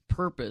about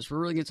purpose. We're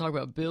really going to talk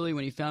about Billy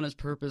when he found his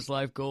purpose,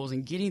 life goals,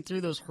 and getting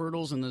through those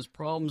hurdles and those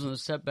problems and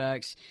those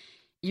setbacks,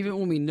 even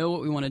when we know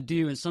what we want to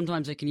do. And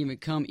sometimes it can even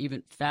come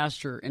even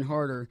faster and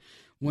harder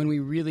when we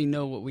really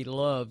know what we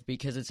love,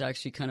 because it's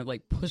actually kind of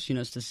like pushing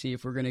us to see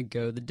if we're going to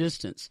go the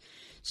distance.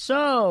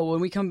 So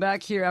when we come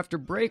back here after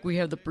break, we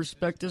have the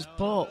Perspectives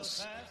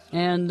Pulse.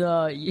 And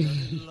I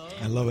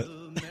love it.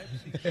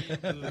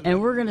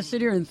 And we're going to sit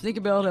here and think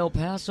about El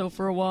Paso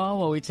for a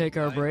while we take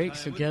our break.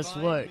 So guess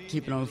what?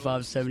 Keep it on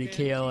 570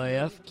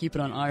 KLIF. Keep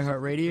it on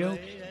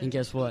iHeartRadio. And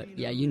guess what?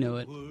 Yeah, you know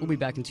it. We'll be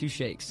back in 2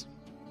 shakes.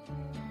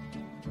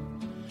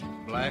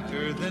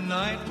 Blacker than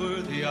night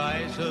were the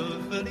eyes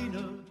of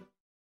Felina.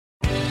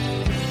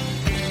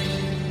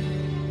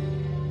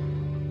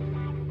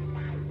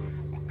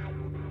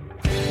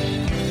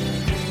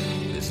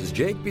 This is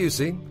Jake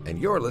Busey, and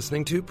you're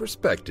listening to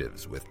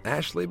Perspectives with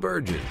Ashley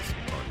Burgess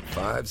on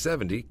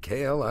 570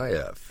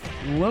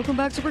 KLIF. Welcome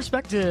back to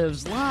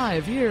Perspectives,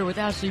 live here with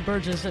Ashley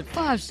Burgess at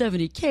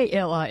 570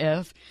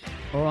 KLIF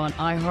or on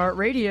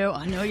iHeartRadio.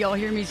 I know y'all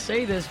hear me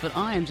say this, but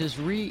I am just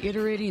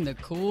reiterating the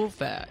cool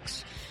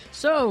facts.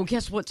 So,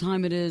 guess what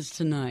time it is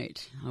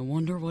tonight? I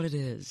wonder what it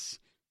is.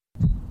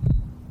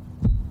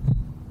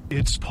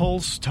 It's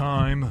Pulse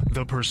time,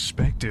 the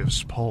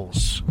Perspectives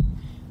Pulse.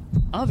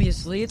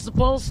 Obviously, it's the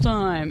Pulse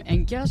time,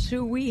 and guess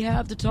who we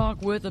have to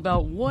talk with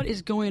about what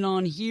is going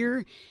on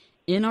here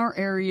in our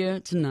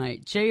area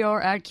tonight?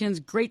 J.R. Atkins,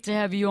 great to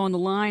have you on the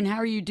line. How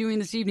are you doing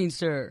this evening,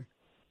 sir?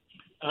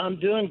 I'm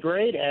doing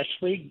great,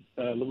 Ashley.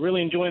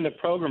 Really enjoying the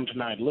program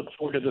tonight. Look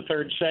forward to the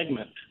third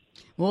segment.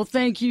 Well,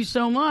 thank you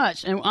so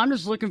much, and I'm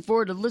just looking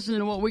forward to listening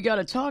to what we got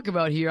to talk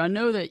about here. I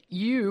know that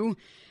you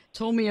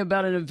told me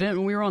about an event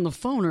when we were on the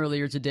phone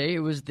earlier today. It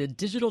was the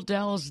Digital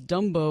Dallas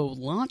Dumbo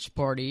launch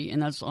party,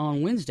 and that's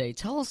on Wednesday.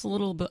 Tell us a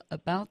little bit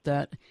about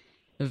that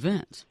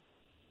event.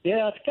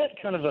 Yeah, it's got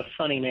kind of a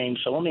funny name,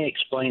 so let me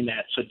explain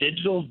that. So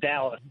Digital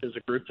Dallas is a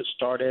group that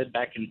started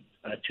back in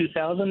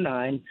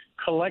 2009,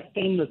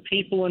 collecting the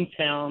people in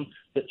town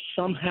that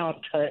somehow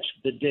touch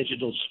the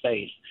digital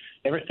space.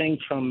 Everything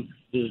from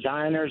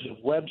designers of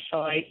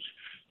websites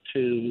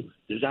to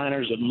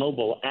designers of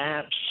mobile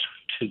apps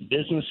to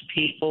business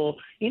people,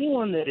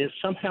 anyone that is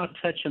somehow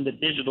touching the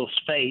digital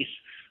space.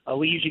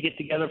 We usually get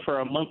together for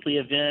a monthly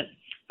event,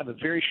 have a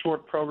very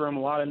short program, a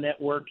lot of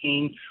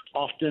networking,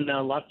 often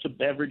lots of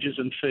beverages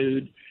and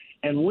food.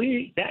 And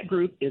that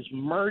group is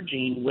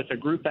merging with a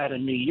group out of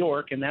New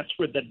York, and that's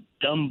where the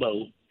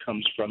Dumbo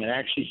comes from. It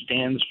actually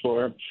stands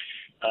for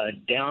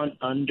Down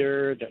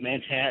Under the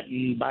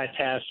Manhattan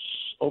Bypass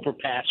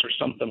Overpass or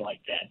something like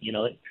that. You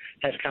know, it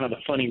has kind of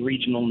a funny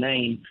regional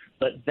name,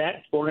 but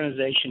that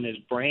organization is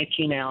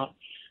branching out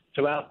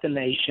throughout the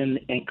nation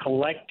and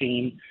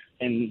collecting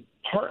and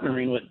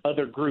partnering with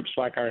other groups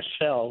like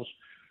ourselves,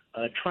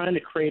 trying to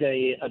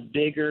create a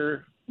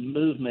bigger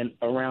movement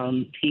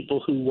around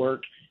people who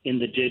work in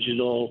the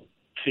digital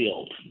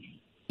field.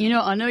 You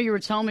know, I know you were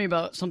telling me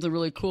about something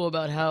really cool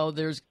about how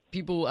there's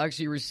people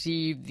actually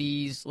receive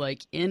these like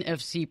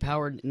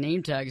NFC-powered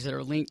name tags that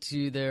are linked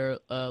to their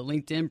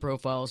LinkedIn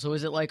profile. So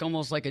is it like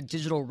almost like a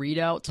digital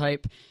readout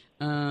type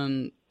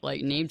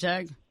like name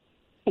tag?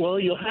 Well,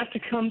 you'll have to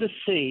come to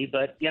see,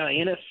 but yeah,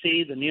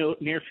 NFC, the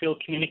near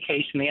field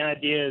communication, the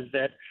idea is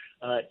that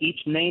each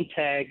name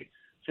tag,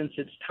 since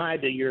it's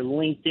tied to your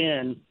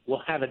LinkedIn,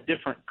 will have a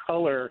different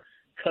color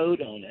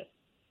code on it.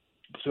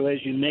 So as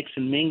you mix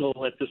and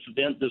mingle at this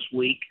event this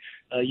week,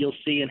 you'll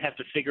see and have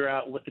to figure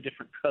out what the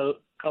different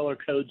color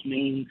codes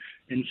mean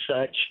and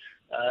such,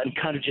 and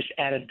kind of just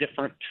add a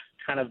different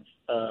kind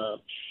of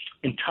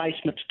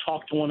enticement to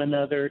talk to one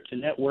another, to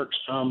network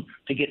some,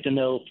 to get to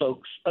know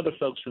other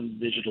folks in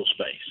the digital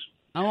space.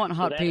 I want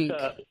hot pink.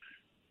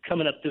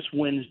 Coming up this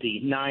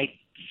Wednesday night,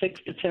 6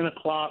 to 10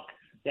 o'clock,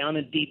 down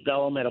in Deep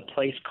Ellum at a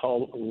place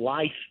called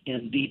Life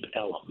in Deep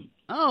Ellum.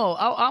 Oh,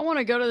 I want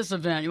to go to this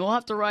event. We'll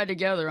have to ride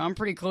together. I'm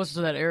pretty close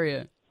to that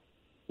area.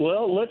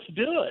 Well, let's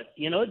do it.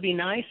 You know, it'd be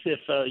nice if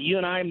you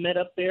and I met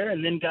up there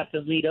and then got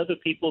to meet other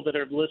people that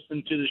are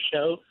listening to the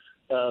show.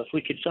 If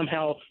we could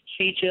somehow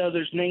see each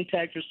other's name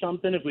tags or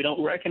something, if we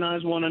don't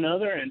recognize one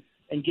another,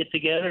 and get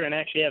together and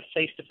actually have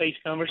face-to-face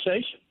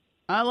conversation.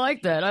 I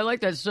like that. I like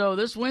that. So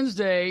this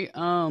Wednesday,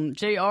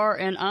 JR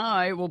and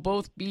I will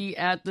both be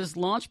at this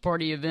launch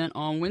party event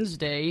on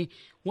Wednesday.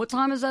 What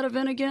time is that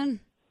event again?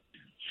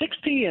 6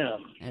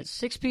 p.m. At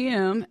 6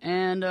 p.m.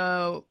 And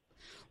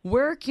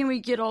where can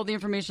we get all the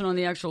information on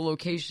the actual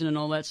location and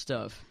all that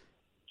stuff?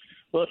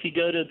 Well, if you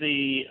go to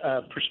the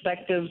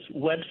Perspectives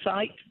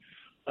website,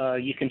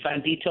 you can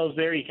find details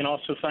there. You can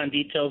also find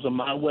details on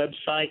my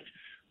website,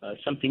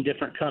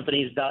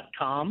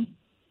 somethingdifferentcompanies.com.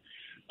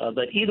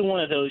 But either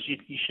one of those,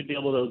 you should be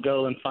able to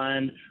go and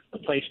find a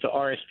place to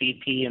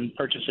RSVP and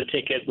purchase a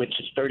ticket, which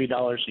is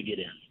 $30 to get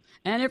in.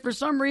 And if for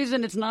some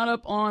reason it's not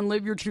up on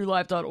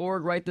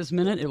liveyourtruelife.org right this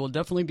minute, it will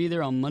definitely be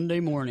there on Monday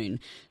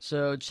morning.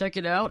 So check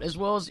it out, as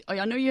well as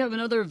I know you have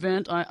another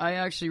event. I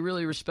actually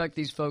really respect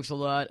these folks a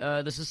lot.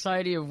 The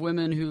Society of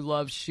Women Who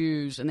Love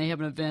Shoes, and they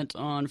have an event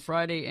on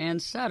Friday and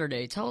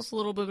Saturday. Tell us a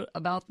little bit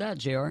about that,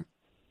 JR.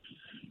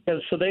 Yeah,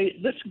 so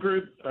this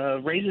group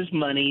raises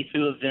money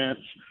through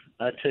events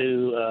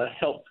to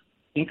help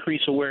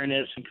increase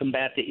awareness and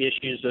combat the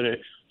issues that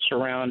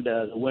surround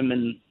the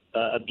women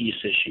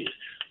abuse issues.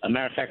 As a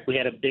matter of fact, we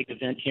had a big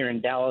event here in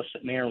Dallas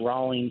that Mayor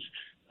Rawlings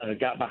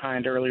got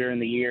behind earlier in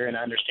the year, and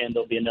I understand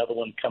there'll be another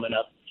one coming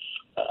up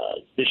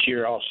this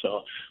year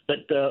also.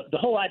 But the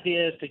whole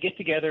idea is to get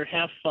together,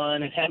 have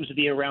fun. It happens to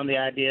be around the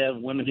idea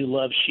of women who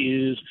love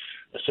shoes.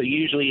 So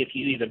usually if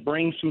you either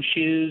bring some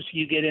shoes,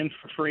 you get in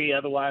for free.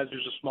 Otherwise,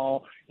 there's a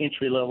small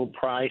entry-level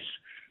price.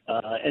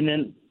 And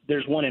then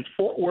there's one in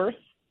Fort Worth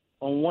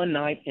on one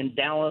night, in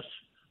Dallas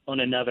on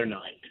another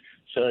night.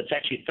 So it's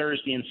actually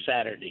Thursday and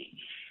Saturday.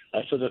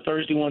 So the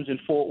Thursday one's in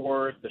Fort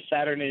Worth. The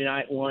Saturday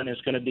night one is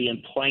going to be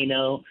in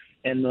Plano.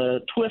 And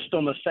the twist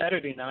on the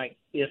Saturday night,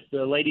 if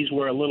the ladies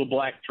wear a little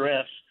black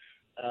dress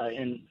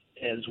and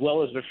as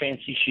well as their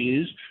fancy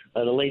shoes,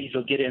 the ladies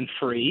will get in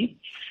free.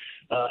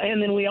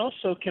 And then we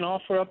also can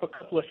offer up a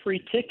couple of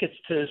free tickets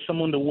to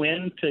someone to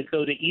win to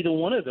go to either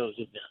one of those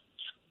events.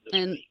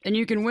 And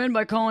you can win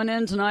by calling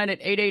in tonight at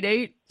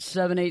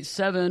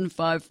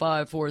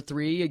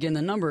 888-787-5543. Again,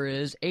 the number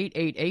is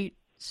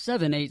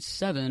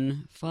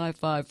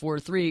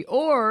 888-787-5543.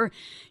 Or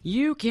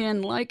you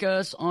can like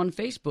us on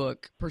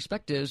Facebook,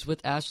 Perspectives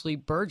with Ashley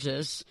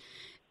Burgess,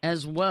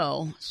 as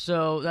well.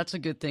 So that's a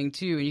good thing,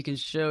 too. And you can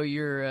show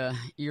your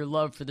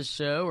love for the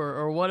show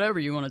or whatever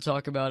you want to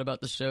talk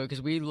about the show,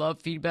 because we love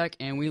feedback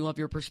and we love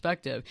your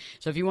perspective.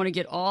 So if you want to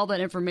get all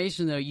that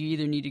information, though, you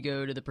either need to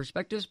go to the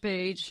Perspectives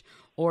page,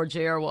 or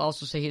JR will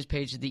also say his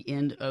page at the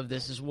end of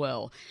this as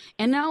well.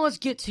 And now let's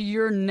get to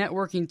your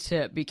networking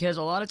tip, because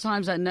a lot of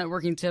times that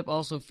networking tip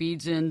also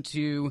feeds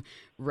into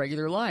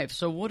regular life.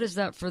 So what is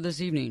that for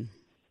this evening?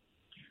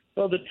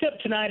 Well, the tip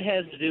tonight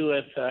has to do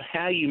with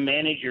how you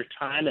manage your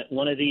time at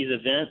one of these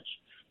events,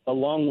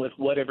 along with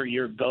whatever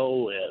your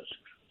goal is.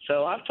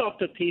 So I've talked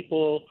to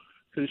people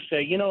who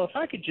say, if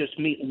I could just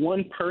meet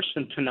one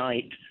person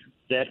tonight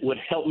that would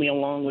help me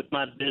along with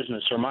my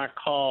business or my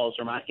cause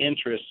or my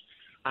interests,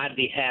 I'd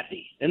be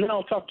happy. And then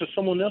I'll talk to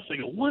someone else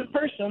and go, one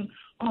person?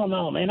 Oh,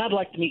 no, man, I'd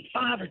like to meet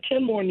 5 or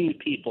 10 more new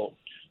people.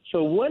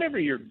 So whatever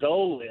your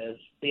goal is,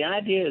 the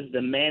idea is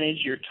to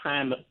manage your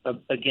time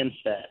against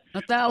that.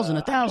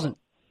 1,000.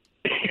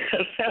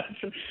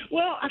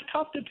 Well, I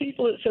talked to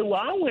people that said,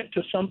 well, I went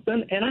to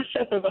something and I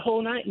sat there the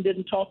whole night and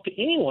didn't talk to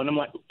anyone. I'm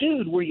like,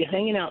 dude, were you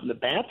hanging out in the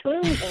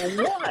bathroom or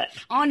what?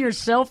 On your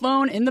cell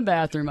phone in the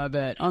bathroom, I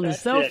bet. On the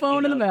cell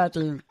phone in the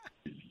bathroom.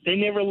 They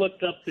never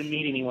looked up to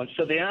meet anyone.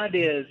 So the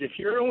idea is if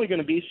you're only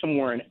going to be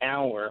somewhere an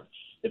hour,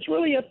 it's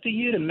really up to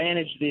you to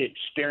manage the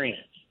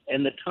experience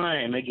and the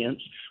time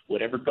against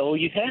whatever goal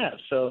you have.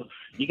 So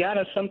you got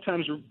to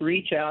sometimes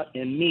reach out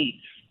and meet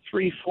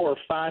 3, 4, or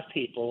 5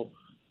 people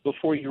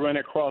before you run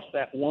across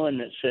that one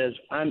that says,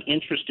 I'm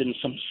interested in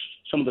some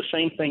of the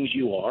same things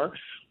you are,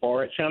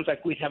 or it sounds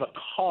like we have a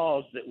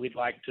cause that we'd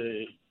like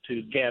to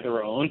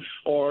gather on,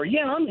 or,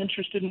 yeah, I'm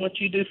interested in what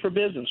you do for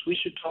business. We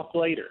should talk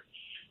later.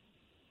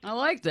 I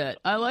like that.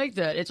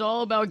 It's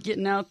all about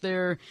getting out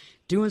there,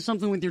 doing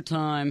something with your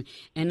time,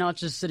 and not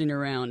just sitting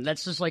around.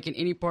 That's just like in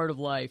any part of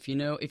life,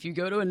 If you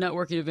go to a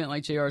networking event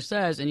like JR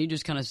says and you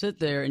just kind of sit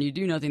there and you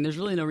do nothing, there's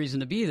really no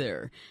reason to be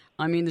there.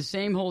 I mean, the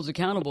same holds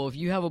accountable. If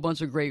you have a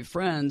bunch of great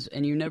friends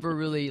and you never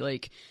really,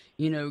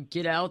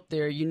 get out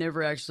there, you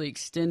never actually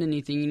extend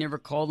anything, you never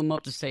call them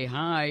up to say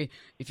hi.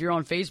 If you're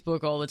on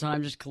Facebook all the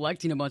time just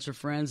collecting a bunch of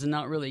friends and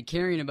not really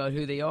caring about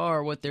who they are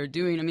or what they're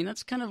doing, I mean,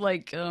 that's kind of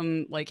like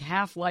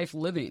half-life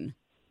living.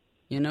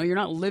 You're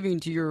not living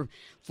to your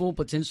full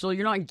potential.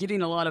 You're not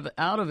getting a lot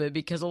out of it,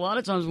 because a lot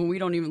of times when we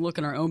don't even look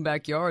in our own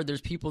backyard,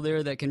 there's people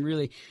there that can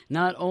really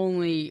not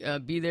only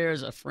be there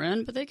as a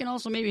friend, but they can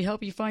also maybe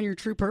help you find your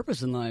true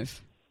purpose in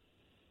life.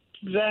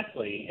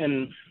 Exactly.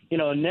 And,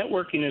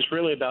 networking is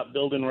really about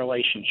building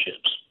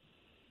relationships.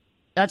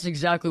 That's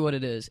exactly what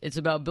it is. It's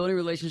about building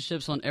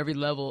relationships on every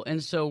level.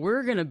 And so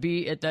we're going to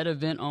be at that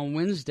event on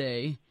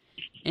Wednesday.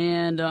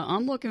 And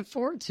I'm looking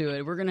forward to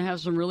it. We're going to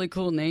have some really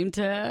cool name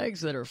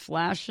tags that are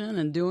flashing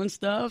and doing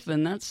stuff,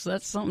 and that's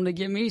something to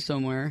get me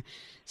somewhere.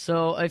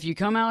 So if you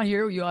come out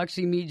here, you'll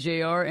actually meet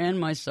JR and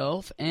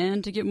myself.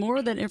 And to get more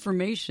of that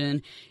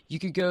information, you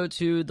could go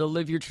to the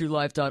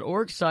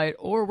liveyourtruelife.org site,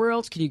 or where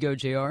else can you go,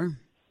 JR?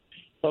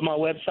 Well, my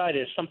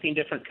website is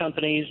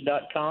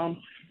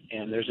somethingdifferentcompanies.com,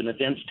 and there's an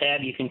events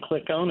tab you can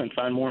click on and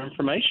find more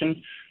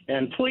information.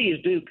 And please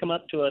do come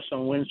up to us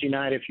on Wednesday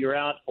night if you're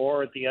out,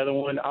 or at the other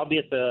one. I'll be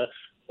at the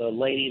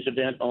ladies'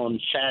 event on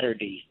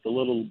Saturday, the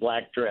little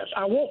black dress.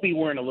 I won't be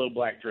wearing a little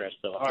black dress,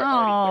 though.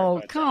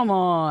 Oh, come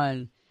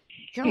on.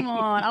 Come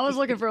on. I was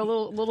looking for a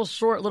little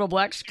short, little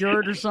black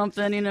skirt or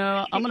something, you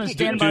know. I'm going to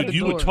stand by the door.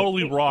 You would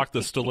totally rock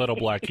the stiletto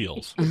black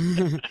heels.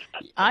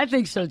 I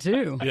think so,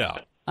 too. Yeah.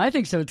 I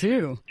think so,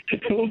 too.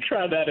 We'll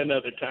try that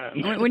another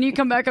time. When you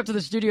come back up to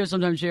the studio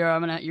sometime, JR, you're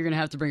going to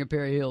have to bring a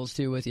pair of heels,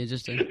 too, with you,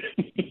 just to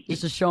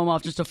show them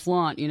off, just to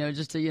flaunt, you know,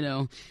 just to, you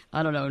know,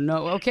 I don't know.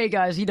 No, okay,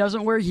 guys, he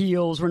doesn't wear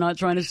heels. We're not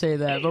trying to say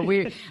that, but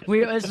we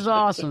this is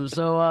awesome.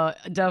 So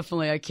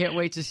definitely, I can't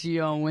wait to see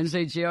you on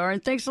Wednesday, JR.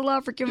 And thanks a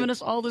lot for giving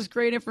us all this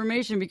great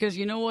information, because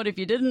you know what? If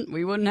you didn't,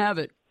 we wouldn't have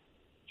it.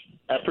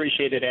 I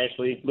appreciate it,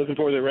 Ashley. Looking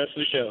forward to the rest of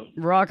the show.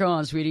 Rock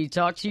on, sweetie.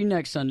 Talk to you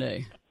next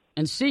Sunday,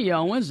 and see you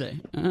on Wednesday.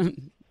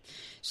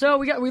 So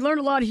we learned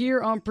a lot here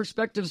on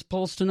Perspectives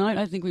Pulse tonight.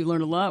 I think we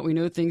learned a lot. We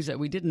know things that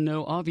we didn't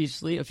know,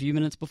 obviously, a few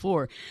minutes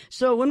before.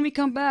 So when we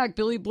come back,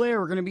 Billy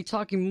Blair, we're going to be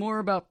talking more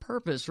about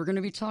purpose. We're going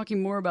to be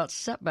talking more about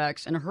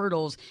setbacks and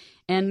hurdles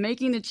and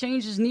making the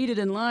changes needed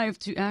in life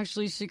to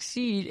actually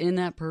succeed in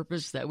that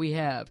purpose that we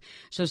have.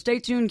 So stay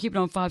tuned. Keep it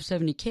on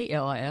 570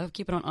 KLIF.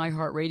 Keep it on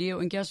iHeartRadio.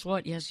 And guess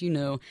what? Yes, you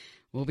know,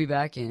 we'll be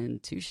back in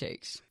 2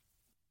 shakes.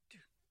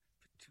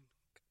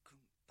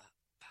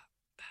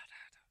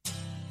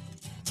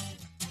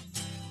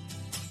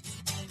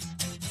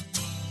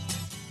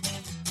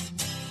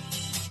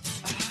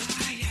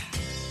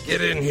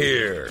 Get in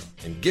here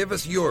and give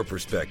us your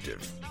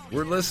perspective.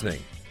 We're listening.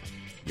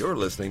 You're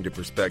listening to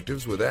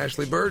Perspectives with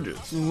Ashley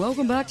Burgess.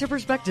 Welcome back to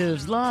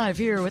Perspectives, live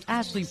here with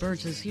Ashley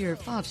Burgess here,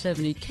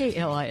 570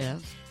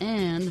 KLIF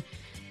and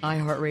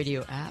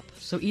iHeartRadio app.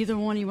 So either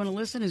one you want to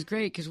listen is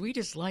great, because we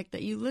just like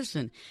that you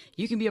listen.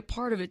 You can be a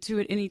part of it, too,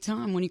 at any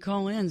time when you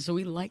call in, so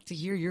we like to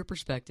hear your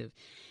perspective.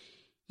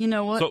 You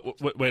know what? So,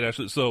 wait,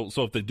 Ashley, so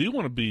if they do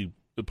want to be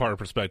a part of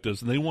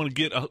Perspectives and they want to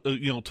get,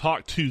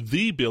 talk to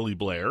the Billy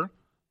Blair,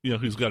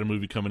 who's got a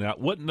movie coming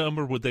out, what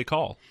number would they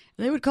call?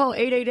 They would call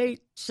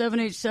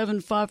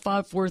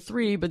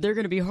 888-787-5543, but they're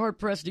going to be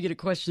hard-pressed to get a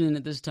question in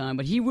at this time.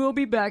 But he will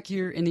be back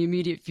here in the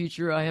immediate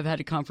future. I have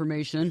had a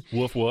confirmation.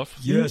 Woof, woof.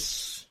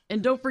 Yes.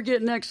 And don't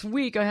forget, next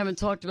week, I haven't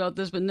talked about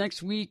this, but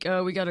next week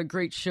we got a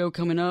great show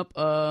coming up.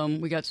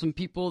 We got some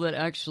people that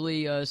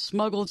actually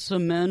smuggled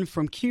some men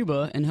from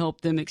Cuba and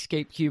helped them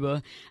escape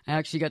Cuba. I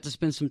actually got to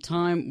spend some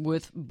time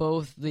with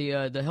both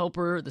the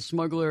helper, the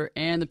smuggler,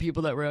 and the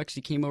people that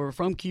actually came over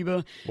from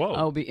Cuba. Whoa.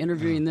 I'll be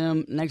interviewing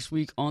them next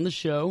week on the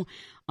show.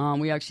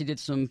 We actually did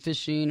some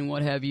fishing and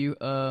what have you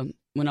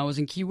when I was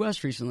in Key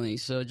West recently.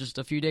 So just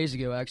a few days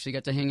ago, I actually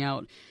got to hang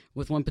out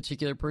with one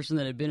particular person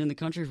that had been in the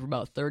country for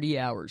about 30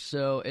 hours.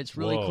 So it's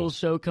really cool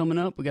show coming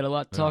up. We got a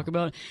lot to talk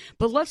about.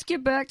 But let's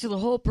get back to the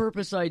whole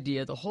purpose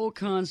idea, the whole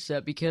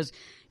concept, because,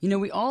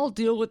 we all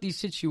deal with these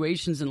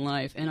situations in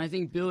life. And I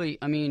think, Billy,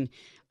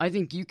 I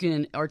think you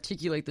can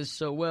articulate this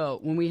so well.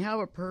 When we have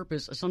a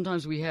purpose,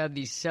 sometimes we have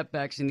these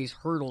setbacks and these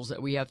hurdles that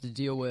we have to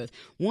deal with.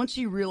 Once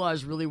you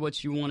realize really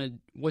what you wanted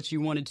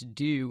to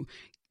do,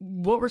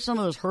 what were some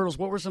of those hurdles?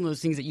 What were some of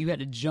those things that you had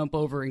to jump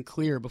over and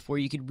clear before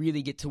you could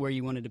really get to where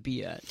you wanted to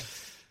be at?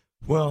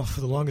 Well,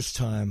 for the longest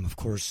time, of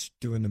course,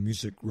 doing the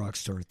music rock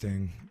star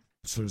thing,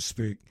 so to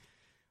speak,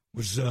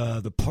 was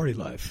the party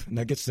life. And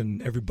that gets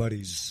in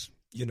everybody's,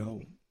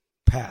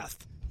 path.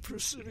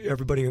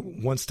 Everybody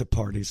wants to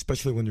party,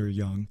 especially when they're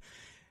young,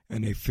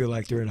 and they feel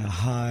like they're in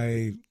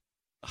a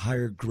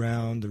higher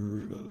ground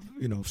or,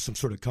 some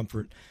sort of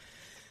comfort.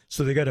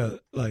 So they got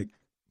to,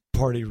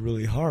 party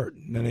really hard,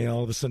 and then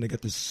all of a sudden they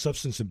get this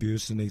substance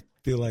abuse and they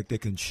feel like they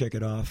can shake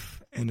it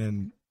off, and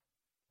then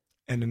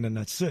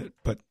that's it.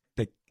 But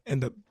they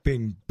end up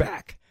being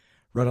back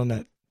right on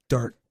that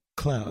dark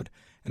cloud.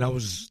 And I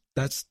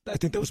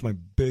think that was my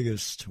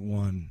biggest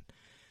one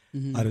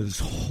out of this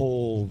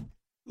whole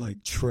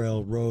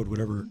trail, road,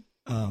 whatever.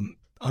 I'm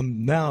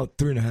now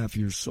 3.5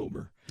 years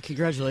sober.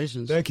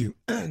 Congratulations. Thank you.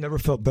 I never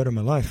felt better in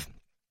my life.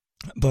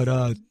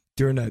 But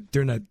during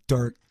that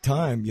dark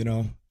time,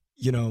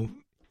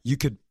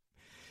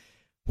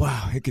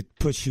 it could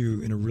put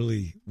you in a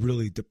really,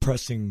 really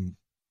depressing,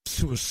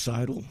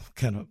 suicidal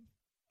kind of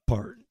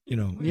part,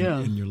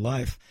 in your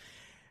life.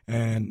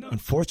 And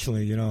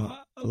unfortunately, a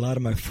lot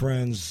of my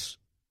friends,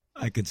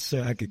 I could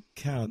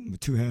count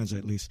with 2 hands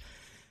at least,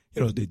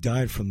 they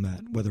died from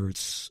that, whether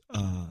it's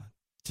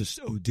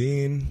just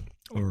ODing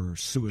or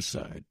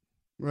suicide.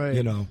 Right.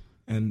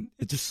 And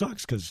it just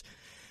sucks because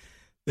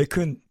they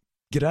couldn't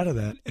get out of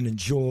that and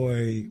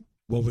enjoy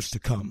what was to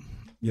come.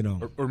 you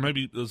know. Or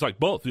maybe it's like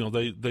both. You know,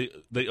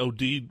 they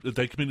OD'd,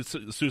 they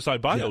committed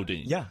suicide by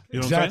ODing. Yeah, you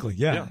know exactly.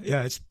 What I'm saying?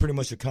 Yeah. It's pretty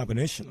much a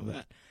combination of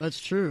that. That's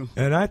true.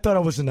 And I thought I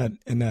was in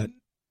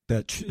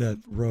that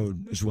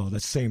road as well,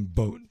 that same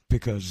boat,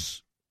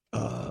 because,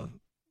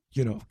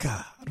 you know,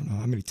 God, I don't know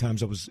how many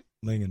times I was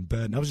laying in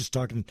bed. And I was just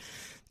talking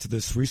to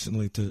this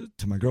recently to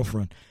my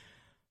girlfriend.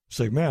 It's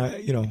like, man,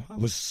 I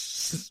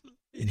was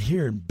in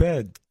here in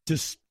bed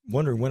just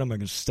wondering when am I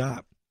going to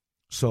stop.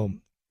 So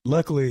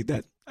luckily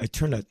that I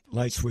turned that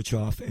light switch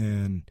off,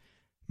 and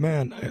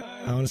man,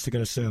 I honestly got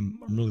to say I'm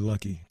really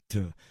lucky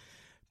to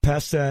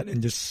pass that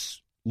and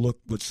just look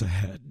what's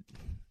ahead.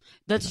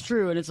 That's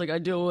true, and it's like I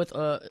deal with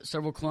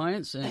several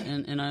clients,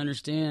 and I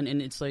understand,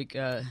 and it's like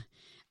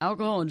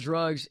alcohol and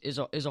drugs is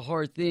a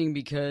hard thing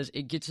because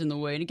it gets in the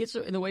way, and it gets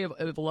in the way of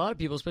a lot of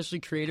people, especially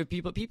creative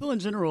people in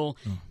general.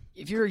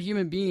 If you're a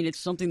human being, it's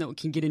something that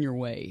can get in your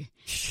way.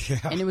 Yeah.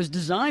 And it was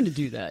designed to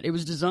do that. It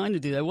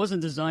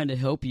wasn't designed to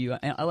help you.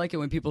 I like it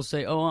when people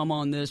say, oh, I'm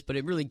on this, but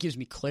it really gives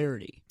me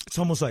clarity. It's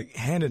almost like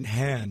hand in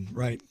hand,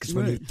 right? Because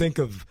when you think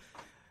of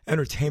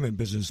entertainment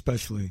business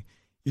especially,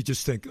 you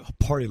just think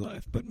party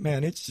life. But,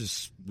 man, it's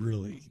just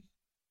really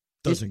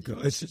doesn't go.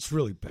 It's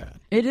really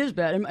bad. It is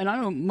bad. And I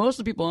know most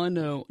of the people I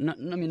know,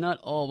 not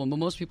all of them, but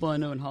most people I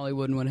know in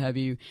Hollywood and what have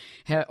you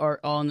are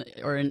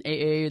in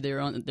AA, they're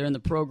in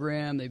the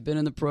program, they've been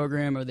in the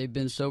program, or they've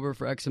been sober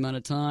for X amount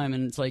of time.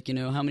 And it's like,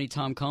 how many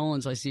Tom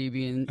Collins I see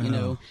being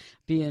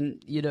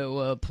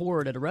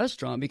poured at a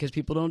restaurant because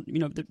people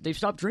don't, they've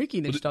stopped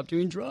drinking, they've stopped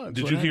doing drugs.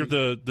 Did you hear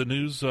the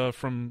news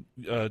from,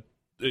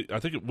 I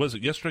think it was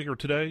yesterday or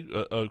today,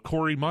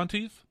 Corey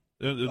Monteith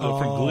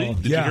from Glee?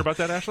 Did you hear about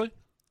that, Ashley?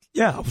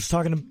 Yeah, I was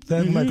talking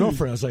to my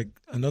girlfriend. I was like,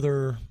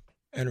 another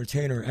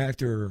entertainer,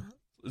 actor.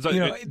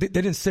 They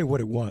didn't say what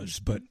it was,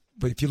 but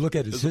if you look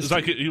at his history, it's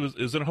like he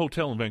was in a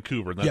hotel in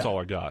Vancouver, and that's all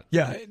I got.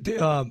 Yeah,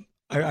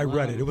 I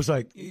read it. It was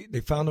like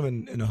they found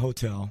him in a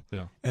hotel,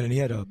 and then he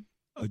had a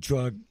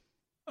drug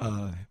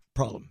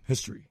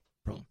history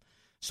problem.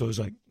 So it was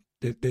like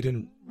they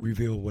didn't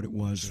reveal what it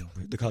was,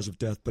 the cause of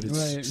death, but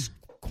it's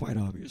quite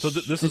obvious. So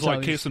this is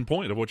like case in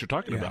point of what you're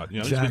talking about.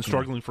 Exactly. He's been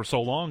struggling for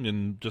so long,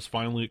 and just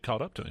finally it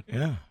caught up to him.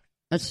 Yeah.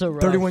 That's so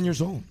rough. 31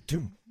 years old,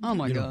 too. Oh,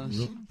 my gosh.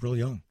 Real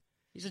young.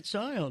 He's a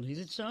child.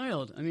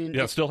 I mean...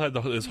 Yeah, still had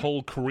his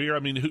whole career. I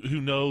mean, who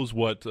knows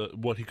what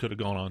he could have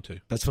gone on to.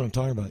 That's what I'm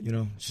talking about,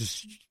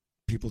 It's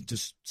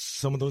just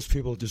some of those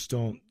people just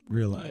don't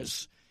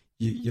realize,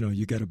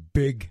 you got a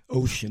big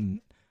ocean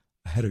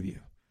ahead of you.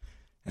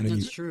 And then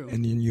That's true.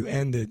 And then you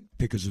end it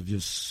because of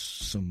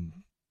just some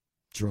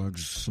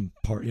drugs,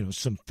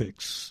 some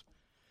fix.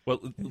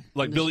 Well,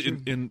 like Billy,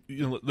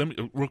 let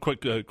me real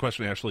quick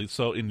question, Ashley.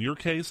 So, in your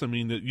case, I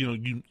mean,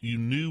 you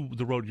knew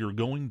the road you were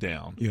going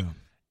down. Yeah.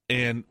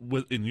 And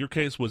in your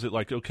case, was it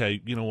like, okay,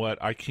 you know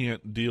what? I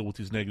can't deal with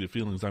these negative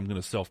feelings. I'm going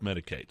to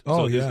self-medicate. Oh,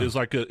 so yeah. It's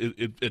like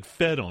it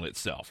fed on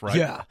itself, right?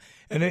 Yeah.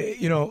 And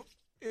it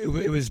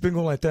was been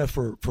going like that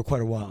for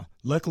quite a while.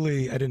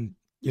 Luckily, I didn't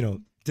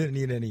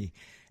need any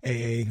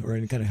AA or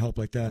any kind of help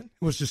like that.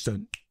 It was just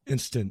an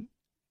instant,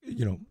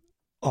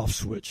 off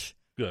switch.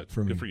 Good.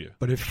 For me. Good for you.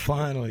 But I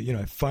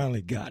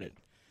finally got it.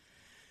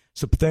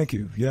 So thank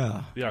you.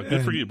 Yeah. Yeah,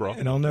 good for you, bro.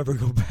 And I'll never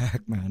go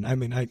back, man. I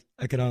mean, I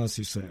can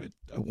honestly say it.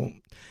 I won't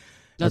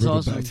That's ever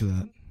awesome. go back to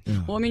that.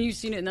 Yeah. Well, I mean, you've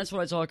seen it, and that's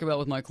what I talk about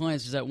with my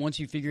clients, is that once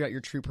you figure out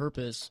your true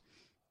purpose,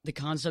 the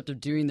concept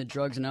of doing the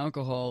drugs and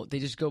alcohol, they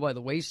just go by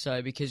the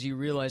wayside because you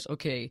realize,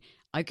 okay,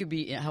 I could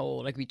be, how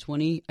old? I could be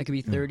 20, I could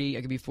be 30,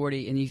 I could be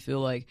 40, and you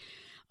feel like,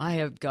 I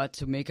have got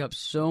to make up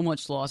so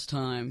much lost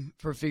time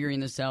for figuring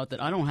this out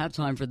that I don't have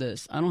time for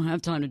this. I don't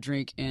have time to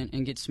drink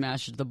and get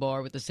smashed at the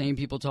bar with the same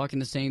people talking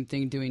the same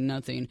thing, doing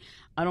nothing.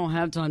 I don't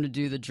have time to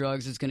do the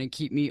drugs that's going to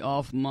keep me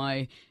off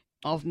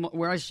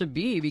where I should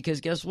be,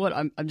 because guess what?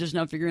 I'm just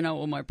now figuring out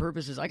what my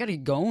purpose is. I got to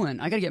get going.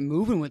 I got to get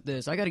moving with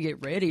this. I got to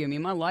get ready. I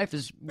mean, my life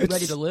is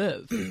ready to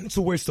live. It's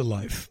a waste of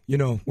life,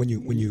 when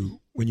you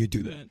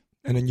do that,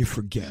 and then you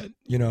forget,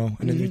 and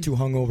then you're too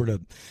hungover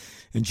to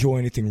enjoy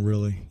anything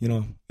really,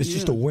 it's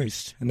just a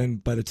waste. And then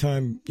by the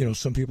time,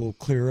 some people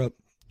clear up,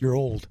 you're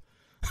old.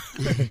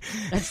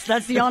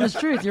 That's the honest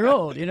truth. You're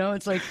old,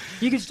 it's like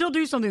you can still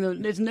do something though.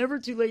 It's never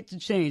too late to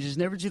change. It's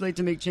never too late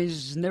to make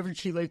changes. It's never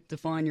too late to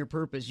find your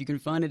purpose. You can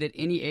find it at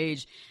any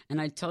age.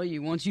 And I tell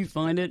you, once you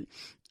find it,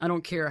 I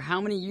don't care how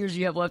many years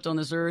you have left on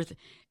this earth,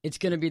 it's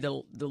going to be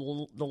the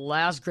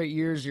last great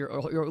years.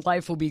 Your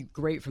life will be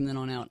great from then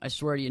on out. I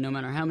swear to you, no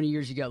matter how many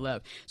years you got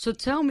left. So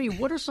tell me,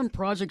 what are some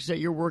projects that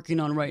you're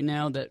working on right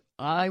now that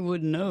I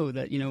would know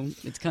that,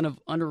 it's kind of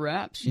under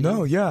wraps?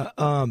 Yeah.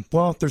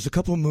 Well, there's a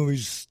couple of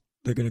movies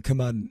that are going to come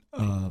out in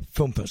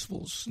film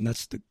festivals, and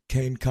that's the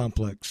Kane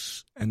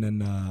Complex and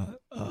then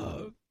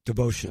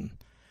Devotion.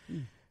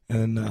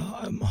 And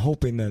I'm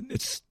hoping that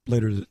it's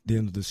later at the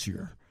end of this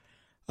year.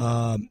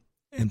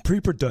 In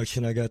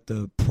pre-production, I got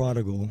The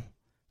Prodigal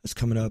that's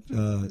coming up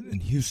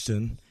in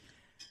Houston.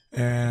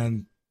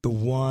 And the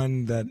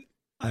one that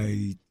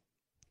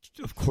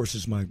of course,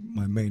 is my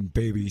main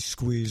baby,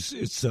 Squeeze,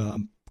 it's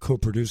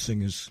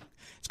co-producing, it's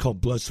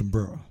called Blood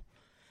Sombrero.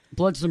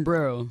 Blood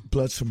Sombrero.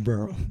 Blood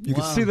Sombrero. You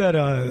Wow. can see that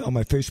on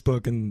my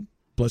Facebook and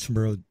Blood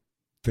Sombrero,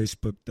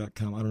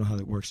 Facebook.com. I don't know how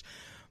that works.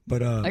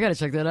 But I got to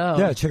check that out.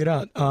 Yeah, check it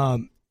out.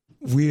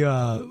 We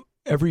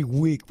every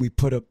week we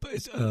put up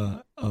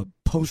a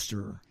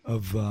poster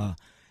of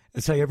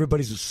it's like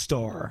everybody's a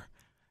star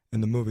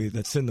in the movie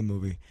that's in the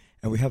movie,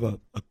 and we have a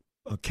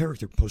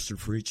character poster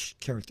for each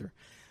character.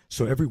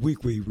 So every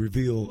week we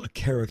reveal a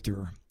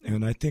character,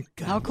 and I think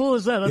how cool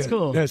is that? That's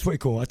cool. Yeah, it's way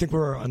cool. I think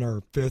we're on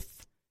our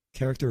 5th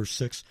character or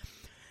 6th.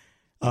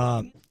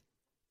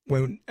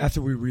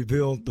 After we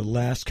reveal the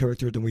last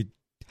character, then we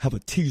have a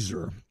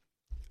teaser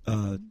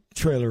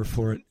trailer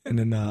for it, and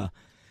then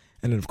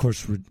of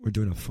course we're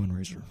doing a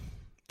fundraiser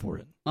for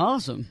it.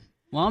 Awesome.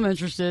 Well, I'm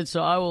interested,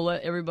 so I will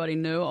let everybody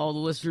know, all the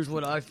listeners,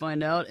 what I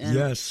find out. And,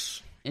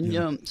 yes.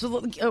 And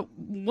so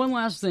one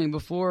last thing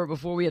before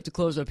we have to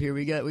close up here.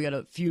 We got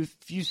a few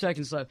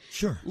seconds left.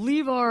 Sure.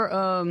 Leave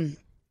our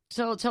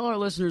tell our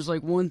listeners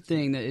like one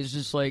thing that is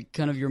just like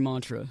kind of your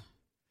mantra,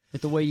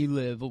 like the way you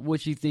live,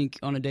 what you think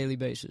on a daily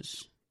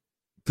basis.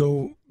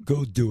 Go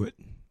do it,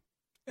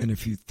 and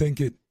if you think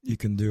you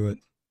can do it,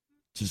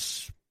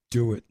 just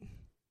do it,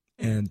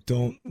 and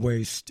don't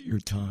waste your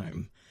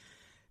time.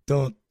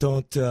 Don't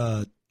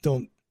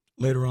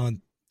later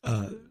on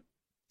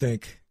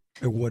think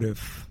what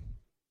if.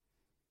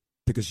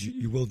 Because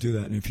you will do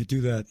that, and if you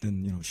do that,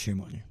 then shame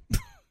on you.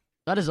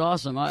 That is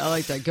awesome. I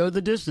like that. Go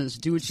the distance.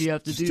 Do what you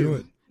have to do. Do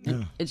it.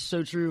 Yeah. It's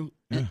so true.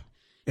 Yeah.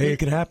 Hey, it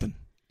can happen.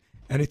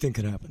 Anything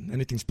can happen.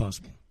 Anything's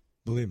possible.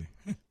 Believe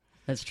me.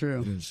 That's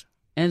true. It is.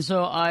 And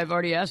so I've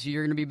already asked you.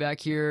 You're going to be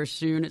back here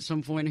soon at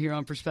some point here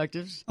on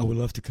Perspectives. I would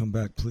love to come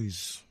back,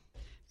 please.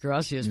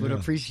 Gracias. Yeah. Would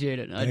appreciate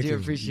it. I Thank do you.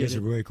 appreciate You guys it.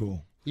 are very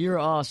cool. You're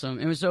awesome.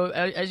 And so,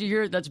 as you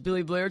hear, that's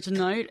Billy Blair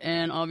tonight,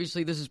 and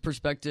obviously this is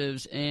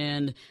Perspectives,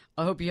 and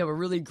I hope you have a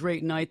really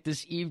great night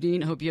this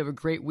evening. I hope you have a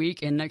great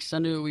week, and next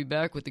Sunday we'll be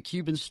back with the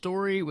Cuban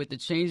story, with the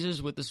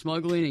changes, with the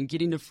smuggling, and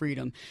getting to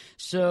freedom.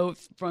 So,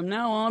 from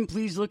now on,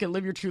 please look at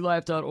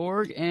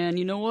liveyourtruelife.org, and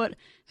you know what?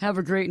 Have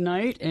a great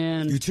night.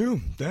 And you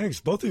too.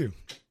 Thanks, both of you.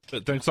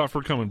 Thanks all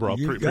for coming, bro.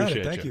 Appreciate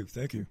it.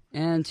 Thank you.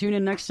 And tune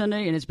in next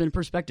Sunday, and it's been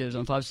Perspectives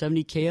on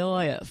 570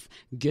 KLIF.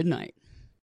 Good night.